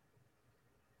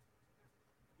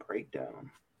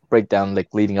 Breakdown,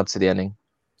 like leading up to the ending,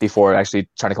 before actually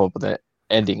trying to come up with the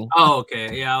ending. Oh,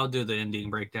 okay. Yeah, I'll do the ending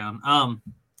breakdown.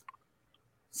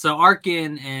 So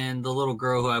Arkin and the little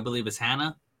girl, who I believe is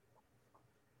Hannah,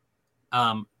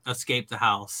 escaped the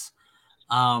house.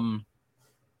 A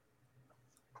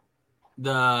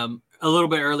little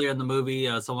bit earlier in the movie,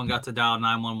 someone got to dial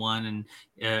 911, and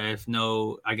if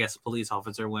no, I guess a police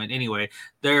officer went. Anyway,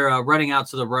 they're running out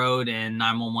to the road, and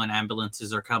 911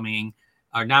 ambulances are coming.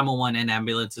 Or 911 and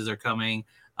ambulances are coming.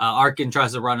 Arkin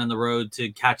tries to run in the road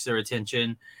to catch their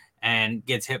attention and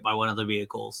gets hit by one of the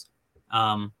vehicles,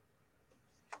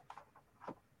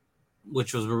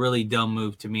 which was a really dumb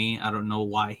move to me. I don't know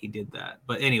why he did that.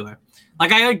 But anyway,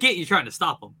 like, I get you trying to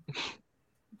stop him,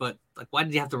 but like, why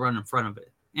did you have to run in front of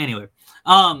it? Anyway,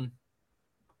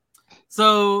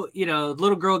 so, you know, the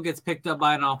little girl gets picked up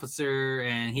by an officer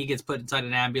and he gets put inside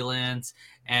an ambulance,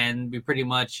 and we pretty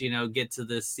much, you know, get to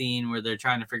this scene where they're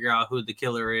trying to figure out who the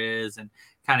killer is and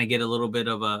kind of get a little bit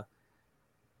of a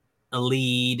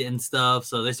lead and stuff.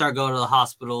 So they start going to the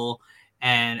hospital,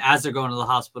 and as they're going to the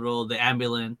hospital, the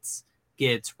ambulance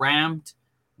gets rammed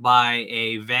by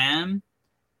a van,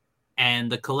 and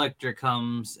the collector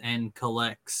comes and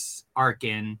collects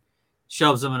Arkin,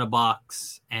 shoves him in a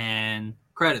box, and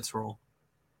credits roll.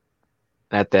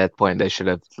 At that point, they should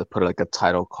have put like a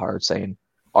title card saying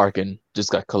Arkin just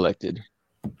got collected.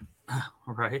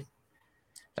 Right.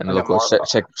 And a little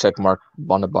check mark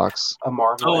on the box. A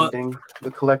Marvel ending.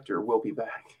 The collector will be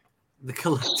back. The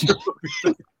collector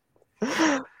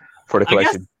for the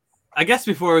collection. I guess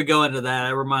before we go into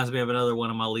that, it reminds me of another one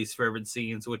of my least favorite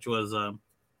scenes, which was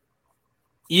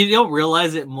you don't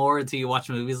realize it more until you watch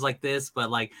movies like this, but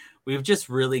like, we've just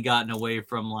really gotten away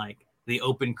from like the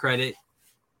open credit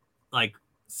like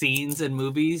scenes in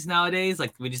movies nowadays.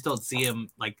 Like, we just don't see them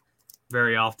like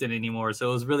very often anymore. So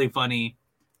it was really funny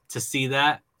to see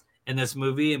that in this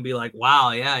movie and be like,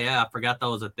 wow, yeah, I forgot that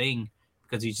was a thing,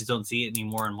 because you just don't see it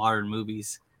anymore in modern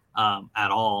movies at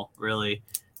all, really.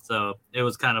 So it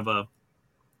was kind of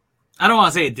I don't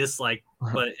want to say a dislike,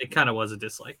 but it kind of was a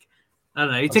dislike. I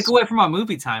don't know. You take away from my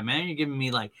movie time, man. You're giving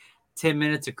me like 10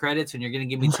 minutes of credits when you're gonna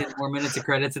give me 10 more minutes of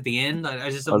credits at the end? I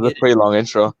just That don't was a get it. pretty long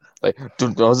intro. Like,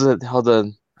 dude, what was it? How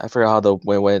the I forgot how the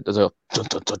way went. There's a I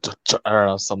don't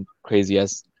know, some crazy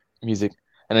ass music,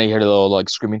 and then you hear the little like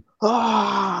screaming.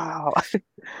 Ah!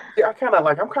 Yeah, I'm kind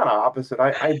of opposite.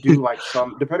 I do like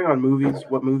some, depending on movies,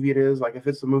 what movie it is. Like if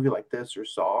it's a movie like this or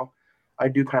Saw, I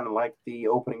do kind of like the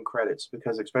opening credits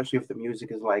because especially if the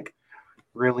music is like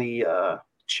really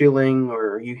chilling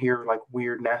or you hear like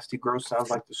weird, nasty, gross sounds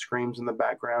like the screams in the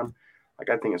background. Like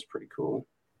I think it's pretty cool.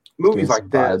 Movies Gives like some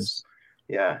this,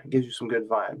 yeah, it gives you some good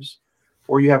vibes.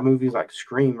 Or you have movies like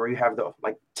Scream where you have the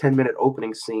like 10-minute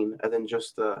opening scene and then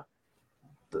just the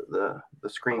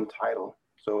Scream title.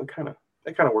 So it kind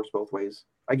of works both ways.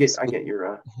 I get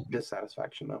your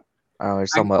dissatisfaction though.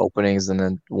 There's some openings, and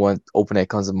then one opening that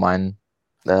comes to mind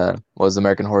was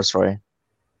American Horror Story.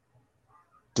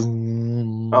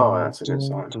 Oh, that's a good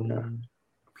song. Yeah.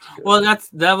 Well,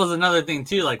 that was another thing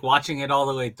too. Like watching it all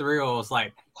the way through, I was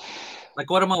like,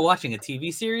 what am I watching? A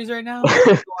TV series right now?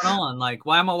 What's going on? Like,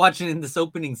 why am I watching this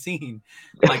opening scene?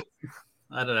 Like,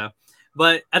 I don't know.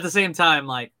 But at the same time,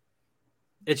 like,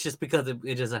 it's just because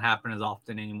it doesn't happen as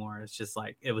often anymore. It's just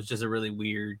like it was just a really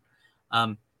weird.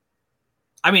 I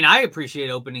mean, I appreciate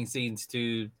opening scenes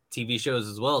to TV shows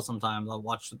as well. Sometimes I'll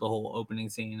watch the whole opening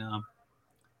scene,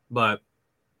 but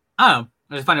I don't know.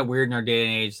 I just find it weird in our day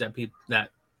and age that people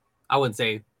that I wouldn't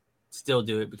say still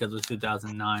do it because it was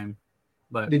 2009.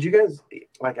 But did you guys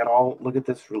like at all look at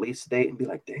this release date and be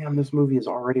like, "Damn, this movie is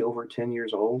already over 10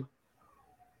 years old"?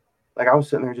 Like I was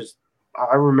sitting there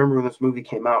I remember when this movie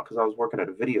came out because I was working at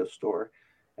a video store,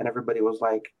 and everybody was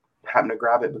like having to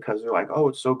grab it because they're like, "Oh,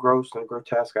 it's so gross and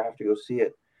grotesque, I have to go see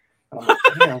it."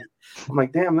 And I'm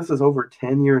like, damn, this is over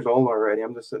 10 years old already.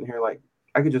 I'm just sitting here like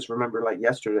I could just remember like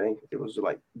yesterday it was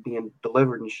like being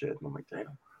delivered and shit. And I'm like,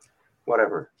 damn,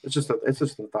 whatever. It's just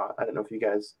a thought. I don't know if you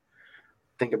guys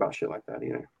think about shit like that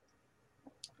either.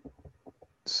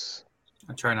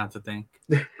 I try not to think,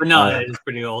 but no, it is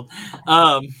pretty old.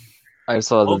 I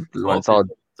saw when I saw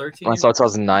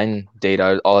 2009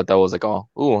 data, all I thought was like, oh,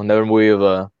 another movie of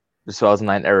the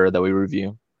 2009 era that we review.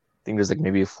 I think there's like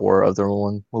maybe 4 other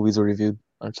movies we reviewed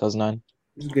on 2009.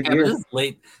 This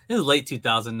is late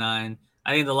 2009.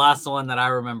 I think the last one that I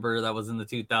remember that was in the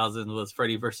 2000s was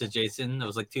Freddy vs. Jason. It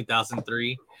was like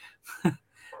 2003.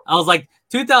 I was like,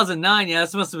 2009, yeah,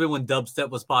 this must have been when dubstep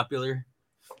was popular.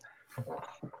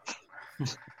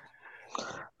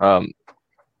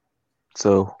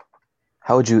 So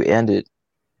how would you end it?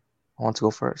 I want to go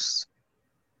first.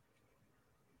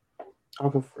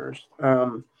 I'll go first.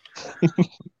 My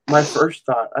first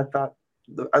thought, I thought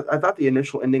the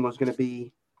initial ending was going to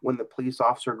be when the police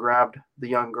officer grabbed the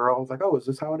young girl. I was like, oh, is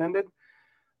this how it ended?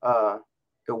 It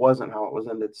wasn't how it was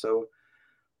ended. So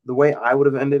the way I would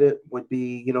have ended it would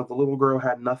be, the little girl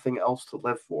had nothing else to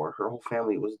live for. Her whole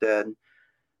family was dead,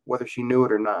 whether she knew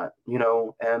it or not,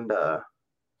 and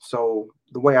so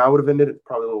the way I would have ended it,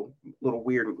 probably a little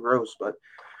weird and gross, but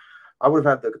I would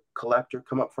have had the collector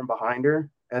come up from behind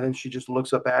her, and then she just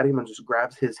looks up at him and just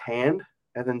grabs his hand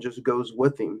and then just goes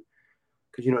with him.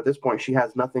 Because, at this point, she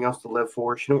has nothing else to live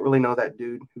for. She don't really know that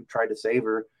dude who tried to save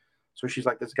her. So she's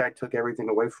like, this guy took everything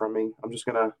away from me. I'm just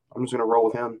gonna roll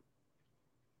with him.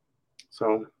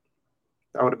 So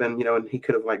that would have been, and he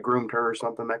could have like groomed her or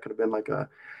something. That could have been like a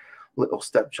little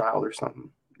stepchild or something.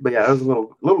 But yeah, it was a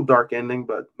little dark ending,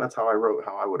 but that's how I wrote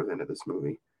how I would have ended this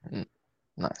movie.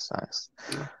 Nice.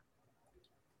 Yeah.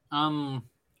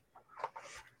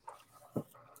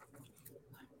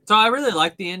 So I really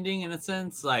like the ending in a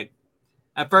sense. Like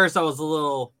at first I was a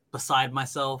little beside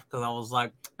myself because I was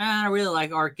like, man, I really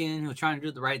like Arkin, who was trying to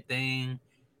do the right thing.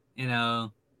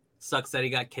 Sucks that he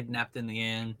got kidnapped in the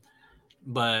end.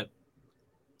 But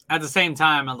at the same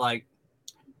time, I'm like,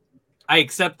 I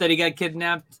accept that he got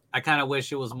kidnapped. I kind of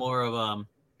wish it was more of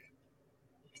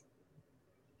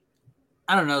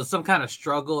I don't know, some kind of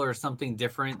struggle or something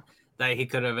different that he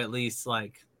could have at least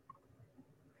like,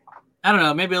 I don't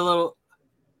know, maybe a little,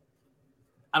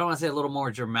 I don't want to say a little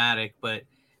more dramatic, but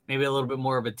maybe a little bit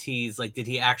more of a tease. Like, did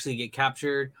he actually get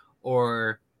captured,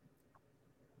 or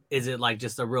is it like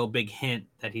just a real big hint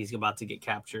that he's about to get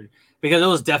captured? Because it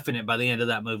was definite by the end of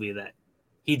that movie that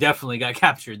he definitely got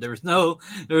captured. There was no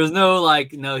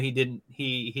like, no, he didn't.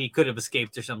 He could have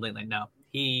escaped or something. Like, no,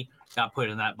 he got put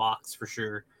in that box for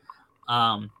sure.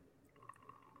 But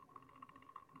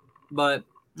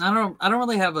I don't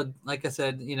really have a, like I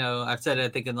said, I've said it, I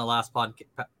think in the last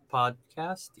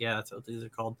podcast. Yeah, that's what these are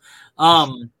called.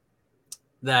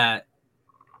 That,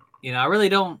 I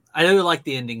really like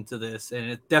the ending to this,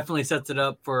 and it definitely sets it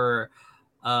up for,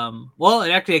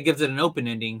 it gives it an open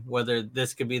ending, whether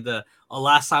this could be the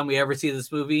last time we ever see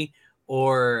this movie,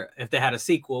 or if they had a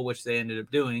sequel, which they ended up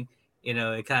doing,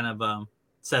 it kind of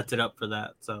sets it up for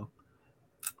that. So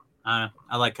I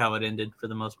like how it ended for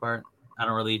the most part. I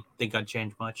don't really think I'd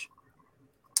change much.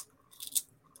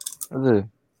 That was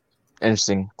an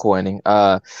interesting, cool ending.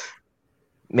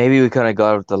 Maybe we kind of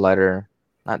got with the lighter,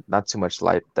 not too much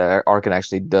light. The Arkin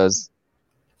actually does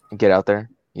get out there.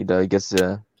 He gets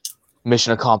the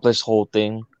mission accomplished, whole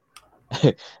thing,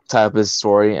 tie up his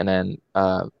story, and then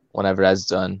whenever that's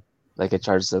done, like it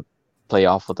tries to play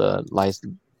off with the nice,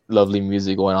 lovely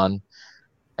music going on,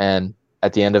 and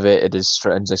at the end of it, it just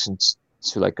transitions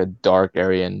to like a dark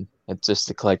area, and it's just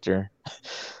the collector,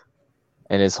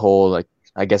 and his whole like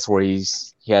I guess where he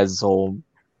has his whole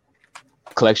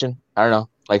collection. I don't know,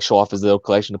 like show off his little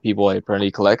collection of people he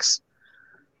apparently collects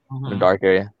in the dark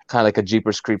area, kind of like a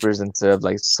Jeepers Creepers instead of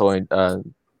like showing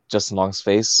Justin Long's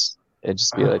face. It'd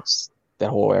just be like that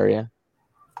whole area,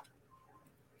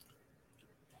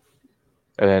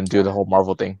 and then do the whole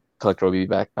Marvel thing. Collector will be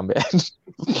back. I'm bad.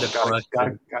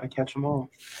 Gotta catch them all.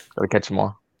 Gotta catch them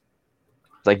all.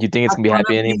 It's like you think it's gonna be a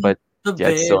happy ending, but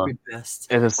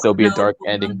it'll still be a dark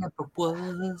ending.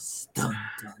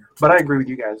 But I agree with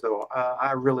you guys though.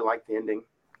 I really like the ending.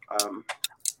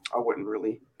 I wouldn't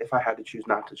really, if I had to choose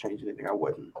not to change anything, I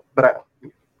wouldn't. But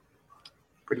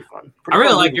pretty fun. I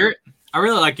really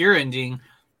like your ending,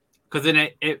 because then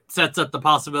it sets up the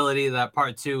possibility that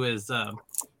part 2 is the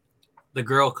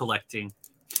girl collecting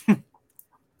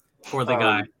for the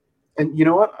guy. And you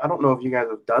know what? I don't know if you guys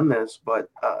have done this, but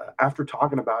after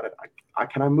talking about it,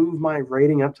 can I move my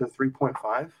rating up to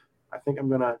 3.5? I think I'm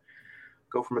gonna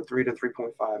go from a 3 to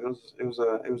 3.5. It was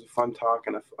a fun talk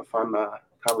and a fun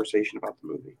conversation about the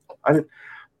movie. I didn't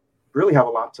really have a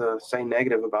lot to say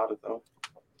negative about it though.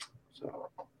 So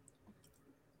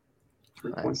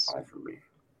 3.5 nice. For me.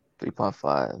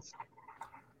 3.5.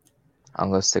 I'm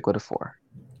gonna stick with a 4.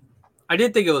 I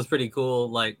did think it was pretty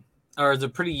cool, or it's a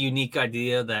pretty unique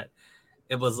idea that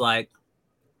it was like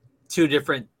two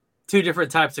different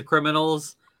types of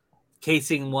criminals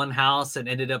casing one house and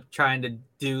ended up trying to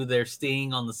do their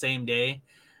sting on the same day.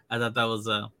 I thought that was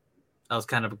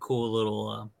kind of a cool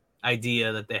little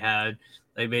idea that they had.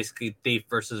 They basically thief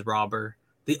versus robber,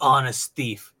 the honest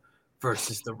thief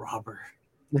versus the robber,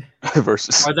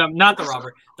 not the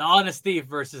robber, the honest thief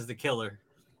versus the killer.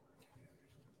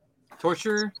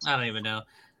 Torture? I don't even know.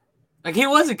 Like, he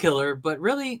was a killer, but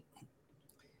really,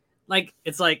 like,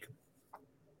 it's like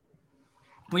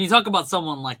when you talk about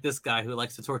someone like this guy who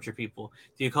likes to torture people,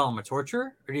 do you call him a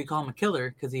torturer or do you call him a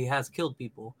killer because he has killed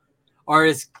people? Or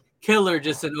is killer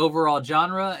just an overall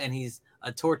genre and he's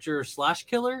a torturer /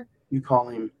 killer? You call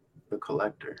him the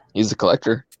collector. He's a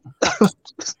collector.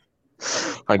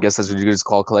 I guess that's what you just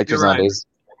call collectors nowadays.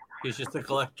 He's just a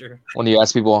collector. When you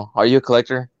ask people, "Are you a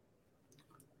collector?"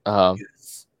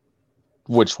 Yes.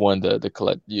 Which one? The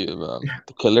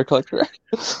killer collector?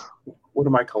 What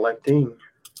am I collecting?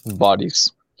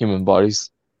 Bodies, human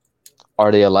bodies.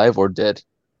 Are they alive or dead?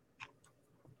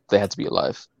 They had to be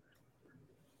alive.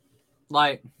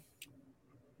 Like,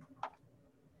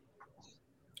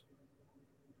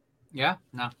 yeah,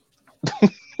 no.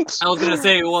 I was gonna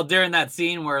say, well, during that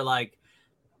scene where like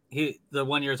the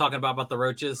one you were talking about the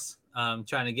roaches,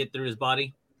 trying to get through his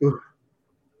body.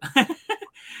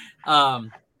 I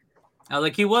was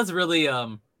like, he was really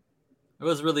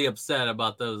upset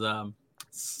about those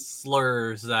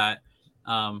slurs that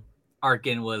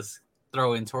Arkin was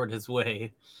throwing toward his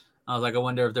way. I was like, I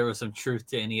wonder if there was some truth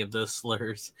to any of those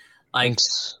slurs. Like,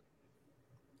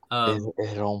 that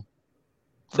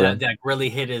really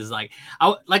hit his I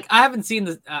haven't seen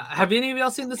the. Have any of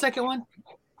y'all seen the second one,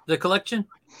 the collection?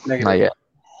 Negative. Not yet.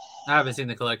 I haven't seen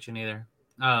the collection either.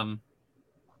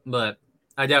 But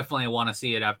I definitely want to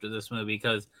see it after this movie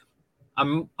because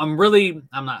I'm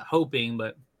not hoping,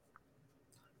 but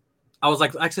I was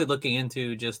like actually looking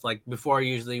into just like before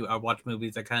I watch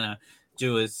movies, I kind of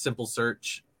do a simple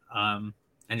search, and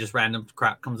just random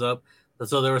crap comes up.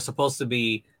 So there was supposed to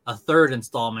be a third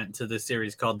installment to this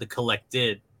series called The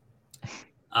Collected.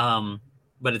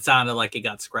 But it sounded like it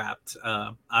got scrapped.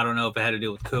 I don't know if it had to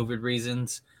do with COVID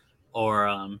reasons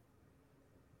or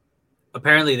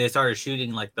apparently they started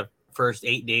shooting like the first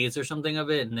 8 days or something of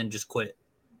it and then just quit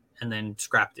and then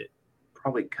scrapped it.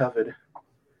 Probably COVID.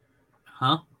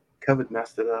 Huh? COVID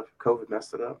messed it up.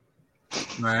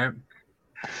 Right.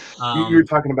 You were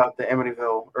talking about the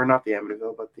Amityville, or not the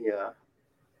Amityville, but the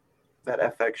that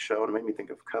FX show, and it made me think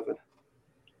of COVID.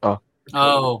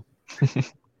 Oh.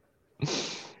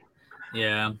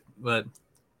 Yeah, but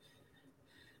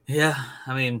yeah,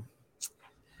 I mean,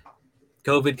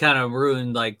 COVID kind of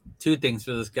ruined like two things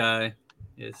for this guy.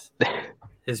 Is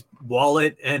his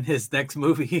wallet and his next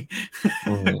movie.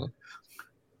 Mhm.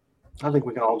 I think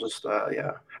we can all just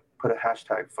put a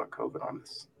hashtag fuck COVID on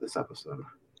this episode.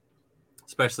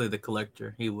 Especially the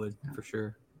collector, he would for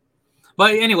sure.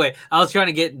 But anyway, I was trying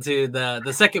to get into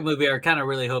the second movie. I kind of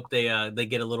really hope they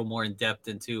get a little more in depth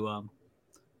into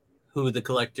who the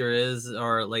collector is,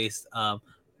 or at least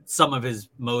some of his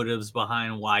motives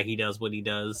behind why he does what he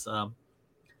does.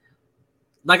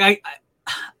 Like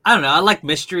I don't know. I like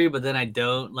mystery, but then I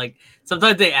don't. Like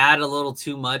sometimes they add a little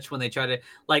too much when they try to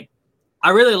like. I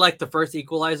really like the first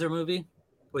Equalizer movie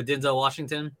with Denzel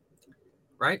Washington.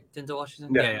 Right? Denzel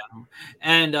Washington? Yeah.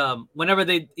 And whenever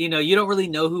they, you don't really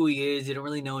know who he is. You don't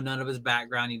really know none of his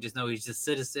background. You just know he's just a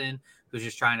citizen who's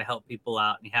just trying to help people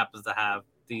out. And he happens to have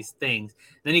these things.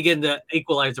 Then you get into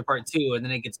Equalizer Part 2. And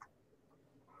then it gets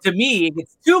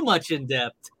too much in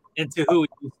depth into who he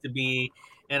used to be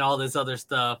and all this other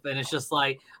stuff. And it's just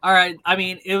like, all right. I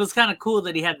mean, it was kind of cool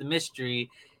that he had the mystery.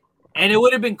 And it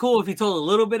would have been cool if he told a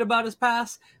little bit about his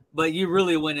past. But you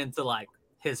really went into like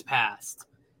his past.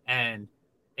 And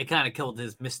it kind of killed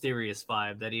his mysterious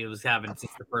vibe that he was having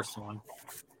since the first one.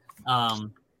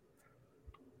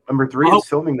 Number 3 is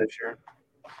filming this year.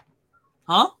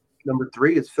 Huh? Number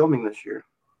 3 is filming this year.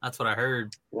 That's what I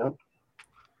heard. Yep.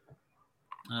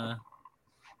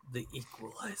 The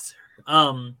Equalizer.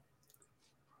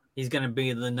 He's gonna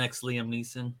be the next Liam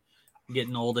Neeson,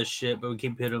 getting old as shit, but we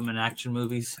keep hitting him in action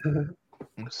movies.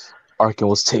 Arkin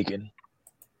was taken.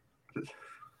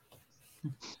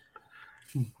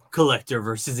 Collector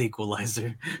versus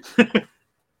Equalizer. But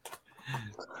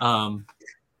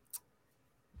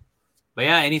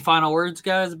yeah, any final words,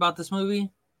 guys, about this movie?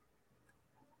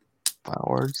 Final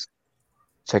words.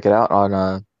 Check it out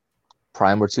on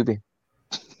Prime or Tubi.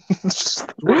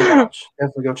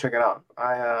 Definitely go check it out.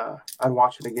 I'd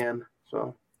watch it again,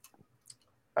 so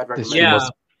I'd recommend. Yeah,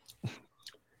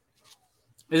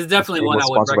 it's definitely one I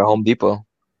would sponsored by Home Depot.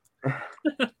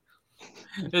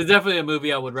 It's definitely a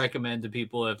movie I would recommend to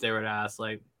people if they were to ask,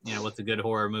 like, what's a good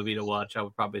horror movie to watch. I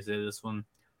would probably say this one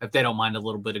if they don't mind a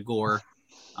little bit of gore.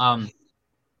 To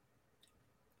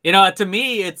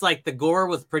me, it's like the gore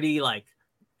was pretty, like,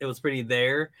 it was pretty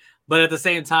there, but at the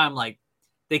same time, like,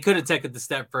 they could have taken it a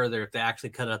step further if they actually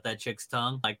cut out that chick's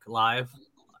tongue, like live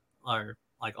or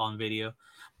like on video,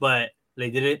 but they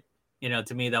did it.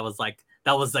 To me, that was like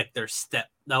their step.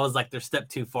 That was like their step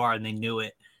too far, and they knew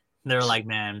it. And they were like,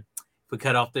 man, we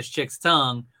cut off this chick's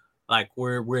tongue, like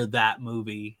we're that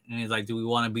movie. And he's like, do we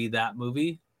want to be that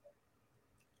movie?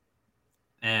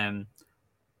 And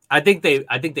I think they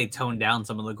toned down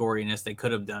some of the goriness they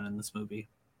could have done in this movie.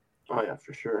 Oh yeah,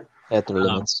 for sure. At the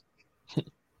limits.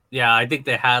 Yeah, I think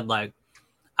they had like,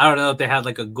 I don't know if they had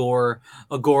like a gore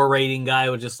rating guy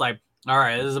who was just like, all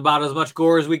right, this is about as much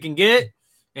gore as we can get.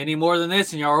 Any more than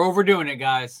this, and y'all are overdoing it,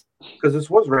 guys. Because this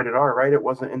was rated R, right? It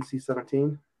wasn't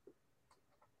NC-17.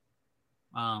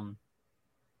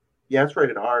 Yeah, it's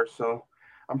rated R, so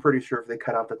I'm pretty sure if they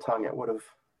cut out the tongue, it would have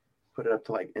put it up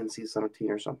to like NC-17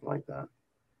 or something like that.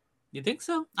 You think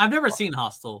so? I've never seen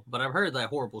Hostel, but I've heard that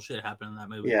horrible shit happened in that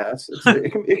movie. Yeah,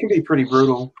 it can be pretty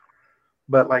brutal,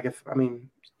 but like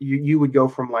you would go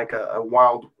from like a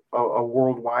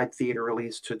worldwide theater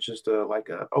release to just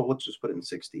let's just put it in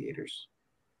 6 theaters.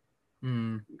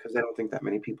 Because I don't think that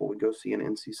many people would go see an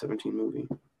NC-17 movie.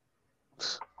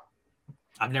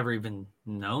 I've never even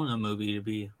known a movie to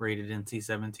be rated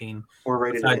NC-17 or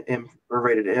rated M. Or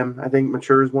rated M. I think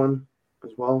Mature's one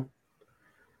as well.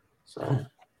 So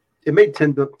it made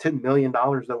 $10 million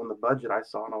though in the budget I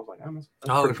saw, and I was like,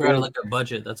 we forgot to look at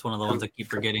budget. That's one of the ones I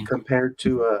keep forgetting. Compared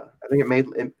to I think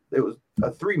it was a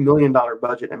 $3 million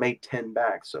budget and made 10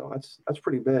 back, so that's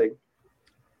pretty big.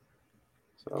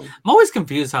 So I'm always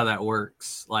confused how that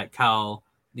works. Like, how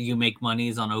do you make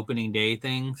monies on opening day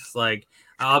things? Like,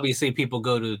 obviously people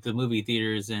go to the movie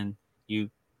theaters and you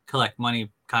collect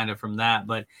money kind of from that,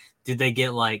 but did they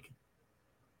get like,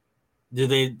 do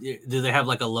they have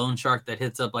like a loan shark that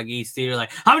hits up like each theater?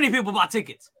 Like, how many people bought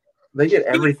tickets? They get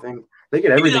everything. They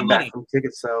get everything back from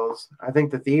ticket sales. I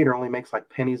think the theater only makes like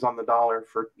pennies on the dollar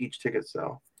for each ticket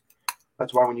sale.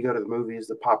 That's why when you go to the movies,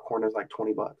 the popcorn is like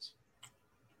 $20.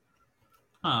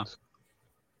 Huh.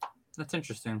 That's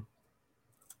interesting.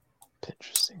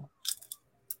 Interesting.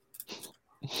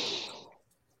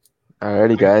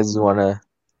 Alrighty, guys. You wanna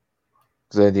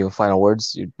do final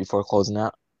words before closing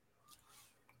out?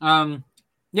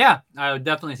 Yeah, I would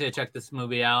definitely say check this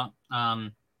movie out.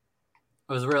 It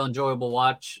was a real enjoyable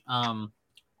watch.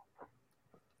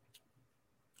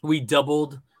 We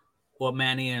doubled what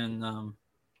Manny and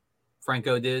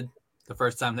Franco did the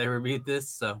first time they ever beat this,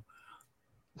 so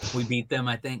we beat them,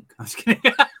 I think. I'm just kidding.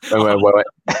 Wait.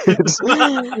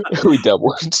 We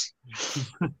doubled.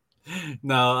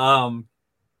 No,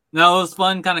 no, it was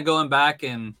fun kind of going back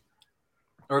and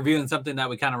reviewing something that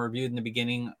we kind of reviewed in the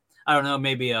beginning. I don't know,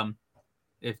 maybe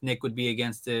if Nick would be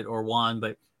against it or Juan,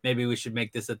 but maybe we should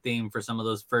make this a theme for some of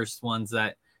those first ones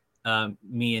that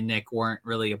me and Nick weren't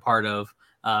really a part of.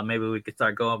 Maybe we could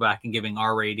start going back and giving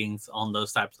our ratings on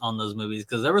those movies,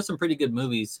 because there were some pretty good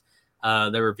movies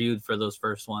that reviewed for those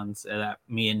first ones that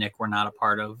me and Nick were not a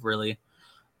part of, really.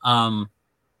 So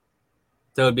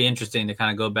it would be interesting to kind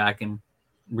of go back and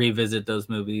revisit those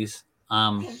movies.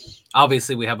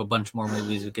 Obviously, we have a bunch more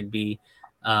movies we could be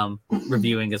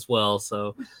reviewing as well.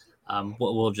 So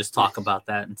we'll just talk about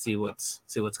that and see what's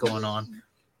going on.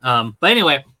 But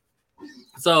anyway,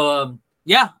 so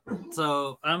yeah,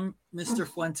 so I'm Mr.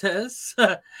 Fuentes.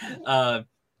 I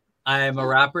am a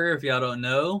rapper. If y'all don't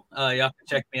know, y'all can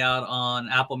check me out on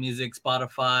Apple Music,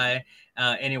 Spotify,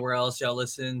 anywhere else y'all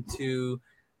listen to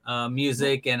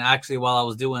music. And actually, while I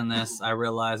was doing this, I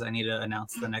realized I need to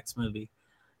announce the next movie.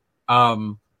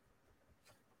 So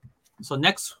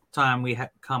next time we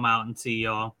come out and see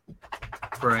y'all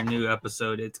for a new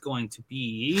episode, it's going to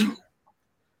be,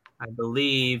 I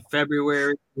believe,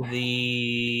 February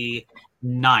the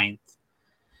 9th.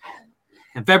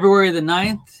 And February the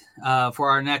 9th, for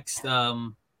our next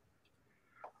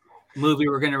movie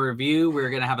we're going to review, we're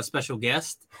going to have a special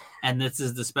guest. And this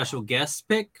is the special guest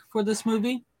pick for this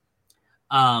movie.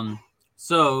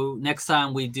 So next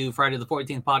time we do Friday the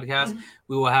 14th podcast,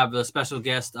 we will have a special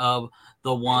guest of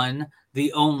the one,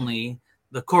 the only,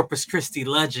 the Corpus Christi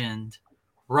legend,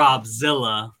 Rob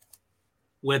Zilla,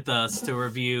 with us to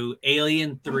review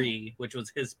Alien 3, which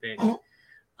was his pick.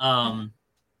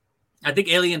 I think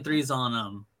Alien 3 is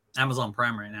on Amazon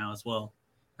Prime right now as well.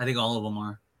 I think all of them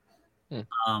are. If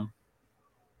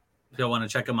y'all want to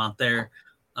check them out there.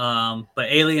 But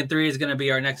Alien 3 is going to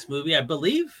be our next movie, I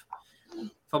believe.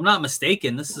 If I'm not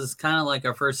mistaken, this is kind of like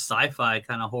our first sci-fi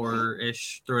kind of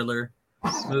horror-ish thriller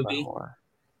movie.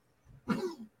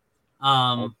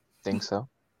 I think so.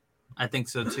 I think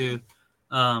so too.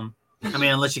 I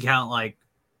mean, unless you count like,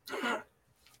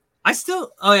 I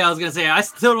still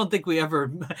don't think we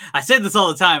ever, I say this all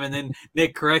the time, and then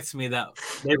Nick corrects me that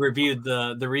they reviewed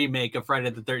the remake of Friday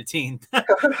the 13th.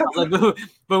 Like,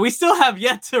 but we still have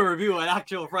yet to review an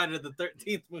actual Friday the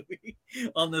 13th movie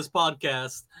on this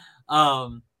podcast.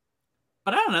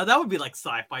 But I don't know, that would be like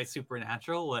sci-fi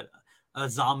supernatural, what, a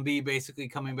zombie basically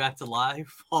coming back to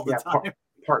life all the time.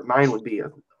 Part 9 would be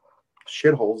a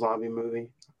shithole zombie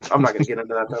movie. I'm not going to get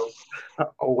into that though.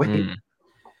 Oh wait.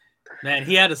 Man,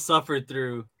 he had to suffer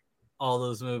through all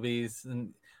those movies,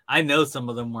 and I know some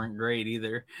of them weren't great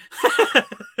either.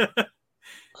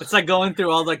 It's like going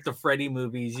through all like the Freddy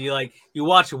movies. You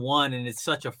watch one and it's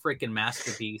such a freaking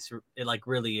masterpiece. It like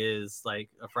really is, like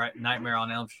a Nightmare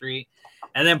on Elm Street.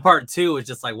 And then part 2 is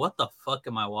just like, what the fuck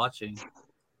am I watching?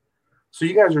 So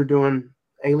you guys are doing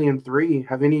Alien 3.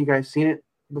 Have any of you guys seen it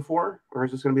before? Or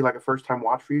is this going to be like a first time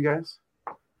watch for you guys?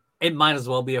 It might as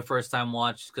well be a first time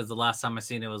watch, because the last time I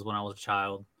seen it was when I was a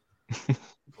child.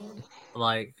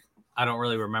 Like, I don't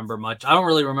really remember much. I don't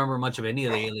really remember much of any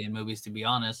of the Alien movies, to be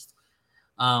honest.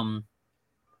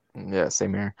 Yeah,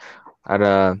 same here. I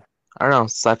don't know.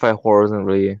 Sci-fi horror I wasn't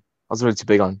really too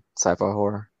big on sci-fi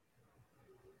horror.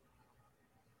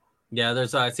 Yeah,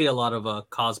 I see a lot of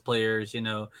cosplayers,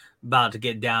 about to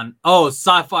get down. Oh,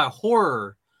 sci-fi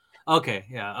horror. Okay,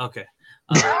 yeah, okay.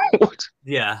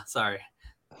 Yeah, sorry.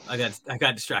 I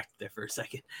got distracted there for a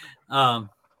second. But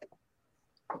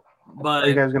are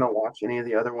you guys gonna watch any of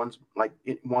the other ones, like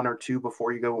 1 or 2,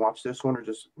 before you go watch this one, or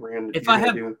just random? If I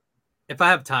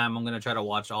have time, I'm gonna try to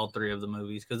watch all 3 of the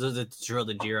movies, because there's a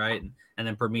trilogy, right? And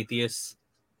then Prometheus.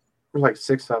 There's like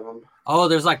 6 of them. Oh,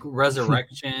 there's like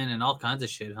Resurrection and all kinds of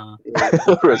shit, huh? Yeah.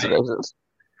 Resurrection.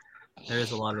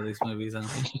 There's a lot of these movies, huh?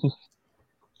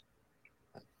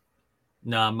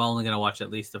 No, I'm only gonna watch at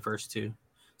least the first 2.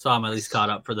 So I'm at least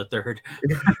caught up for the 3rd.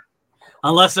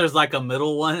 Unless there's like a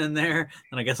middle one in there,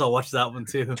 then I guess I'll watch that one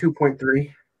too.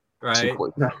 2.3. Right?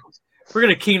 2.3. No. We're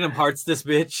going to Kingdom Hearts this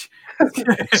bitch. We're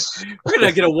going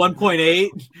to get a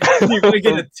 1.8. You're going to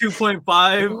get a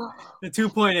 2.5, a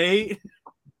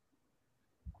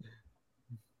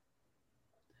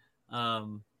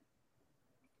 2.8.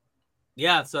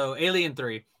 Yeah, so Alien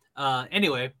 3.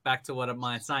 Anyway, back to what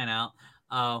my sign out.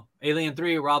 Alien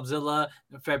 3, Rob Zilla,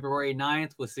 February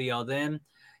 9th. We'll see y'all then.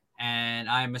 And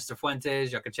I'm Mr.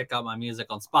 Fuentes. Y'all can check out my music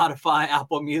on Spotify,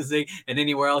 Apple Music, and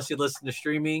anywhere else you listen to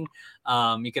streaming.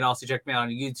 You can also check me out on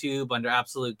YouTube under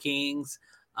Absolute Kings.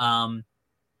 I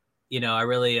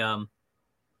really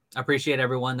appreciate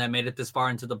everyone that made it this far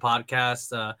into the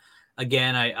podcast.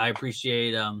 again, I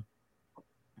appreciate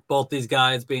both these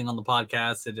guys being on the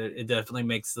podcast. It definitely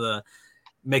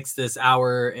makes this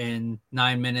hour and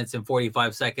 9 minutes and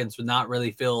 45 seconds would not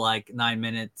really feel like 9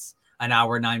 minutes, an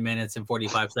hour, 9 minutes and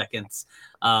 45 seconds.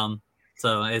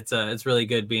 So it's really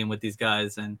good being with these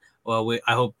guys, and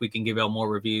I hope we can give out more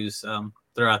reviews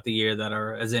throughout the year that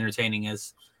are as entertaining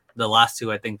as the last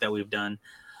two I think that we've done.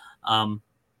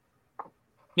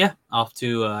 Yeah, off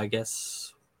to I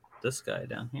guess this guy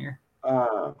down here.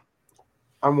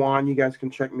 I'm Juan. You guys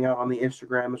can check me out on the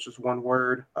Instagram. It's just one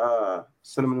word,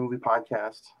 Cinema Movie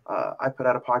Podcast. I put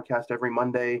out a podcast every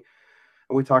Monday,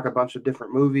 and we talk a bunch of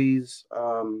different movies.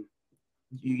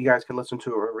 You guys can listen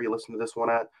to it wherever you listen to this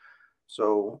one at.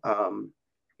 So,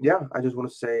 yeah, I just want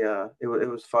to say it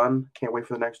was fun. Can't wait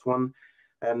for the next one.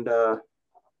 And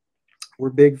we're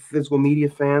big physical media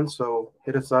fans, so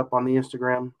hit us up on the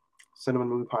Instagram, Cinema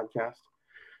Movie Podcast.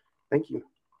 Thank you.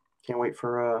 Can't wait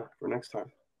for next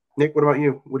time. Nick, what about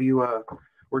you? What do you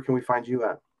where can we find you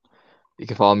at? You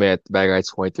can follow me at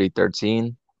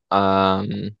BadGuy2313.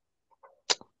 Yeah,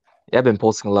 I've been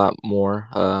posting a lot more,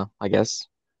 I guess.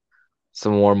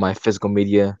 Some more of my physical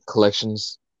media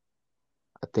collections.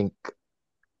 I think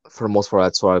for the most part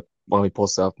that's why I want to be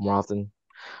posted up more often.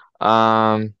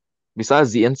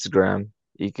 Besides the Instagram,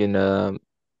 you can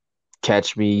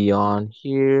catch me on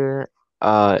here,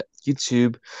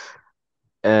 YouTube,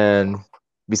 and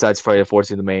besides Friday the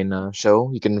 14th, the main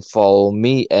show, you can follow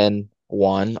me and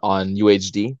Juan on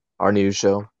UHD, our new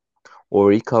show, where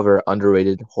we cover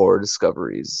underrated horror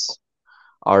discoveries.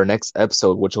 Our next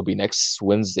episode, which will be next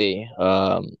Wednesday,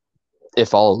 It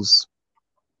Follows.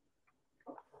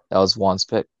 That was Juan's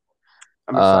pick.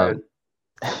 I'm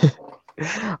excited.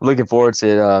 Looking forward to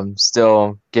it.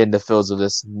 Still getting the feels of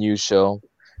this new show.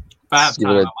 If I have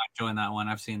time, I might join that one.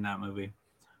 I've seen that movie.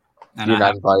 And you're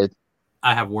not invited.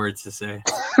 I have words to say.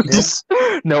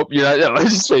 Nope, you're not. No,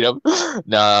 just straight up.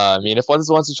 Nah, I mean, if one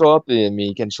wants to show up, then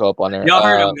he can show up on there. Y'all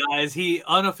heard him, guys. He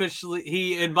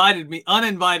uninvited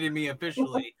me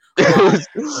officially.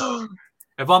 So,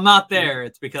 if I'm not there,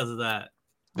 it's because of that.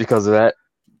 Because of that.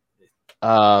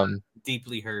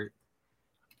 Deeply hurt.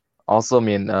 Also, I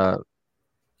mean,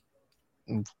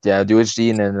 yeah, do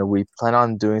HD, and then we plan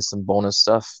on doing some bonus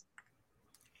stuff.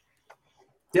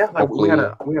 Yeah, like we had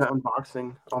an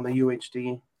unboxing on the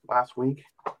UHD last week,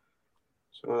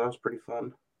 so that was pretty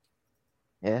fun.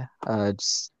 Yeah,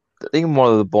 just I think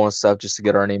more of the bonus stuff just to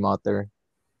get our name out there.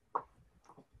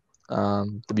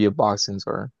 To be unboxings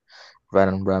or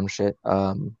random shit.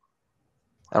 I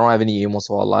don't have any Emos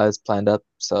Wall Lives planned up,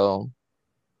 so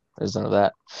there's none of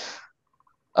that.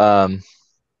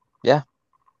 Yeah.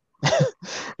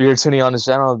 If you're tuning on this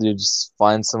channel, you just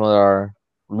find some of our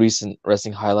recent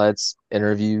wrestling highlights,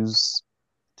 interviews.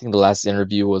 I think the last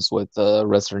interview was with a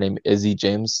wrestler named Izzy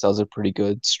James. That was a pretty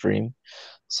good stream.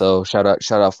 So shout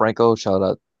out Franco, shout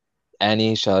out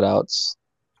Annie, shout out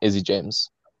Izzy James.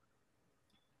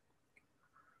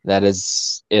 That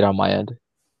is it on my end.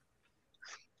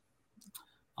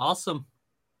 Awesome.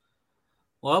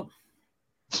 Well,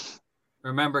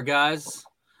 remember, guys,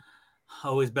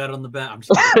 always bet on the bad. I'm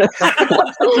just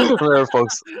Remember,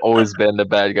 folks, always been the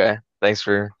bad guy. Thanks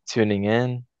for tuning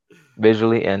in,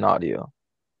 visually and audio.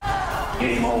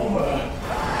 Game over.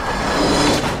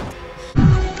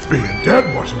 Being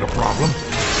dead wasn't a problem,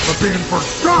 but being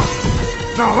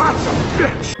forgotten, now that's a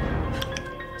bitch.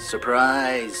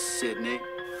 Surprise, Sydney.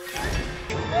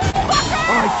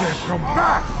 I can't come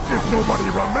back if nobody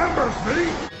remembers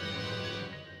me.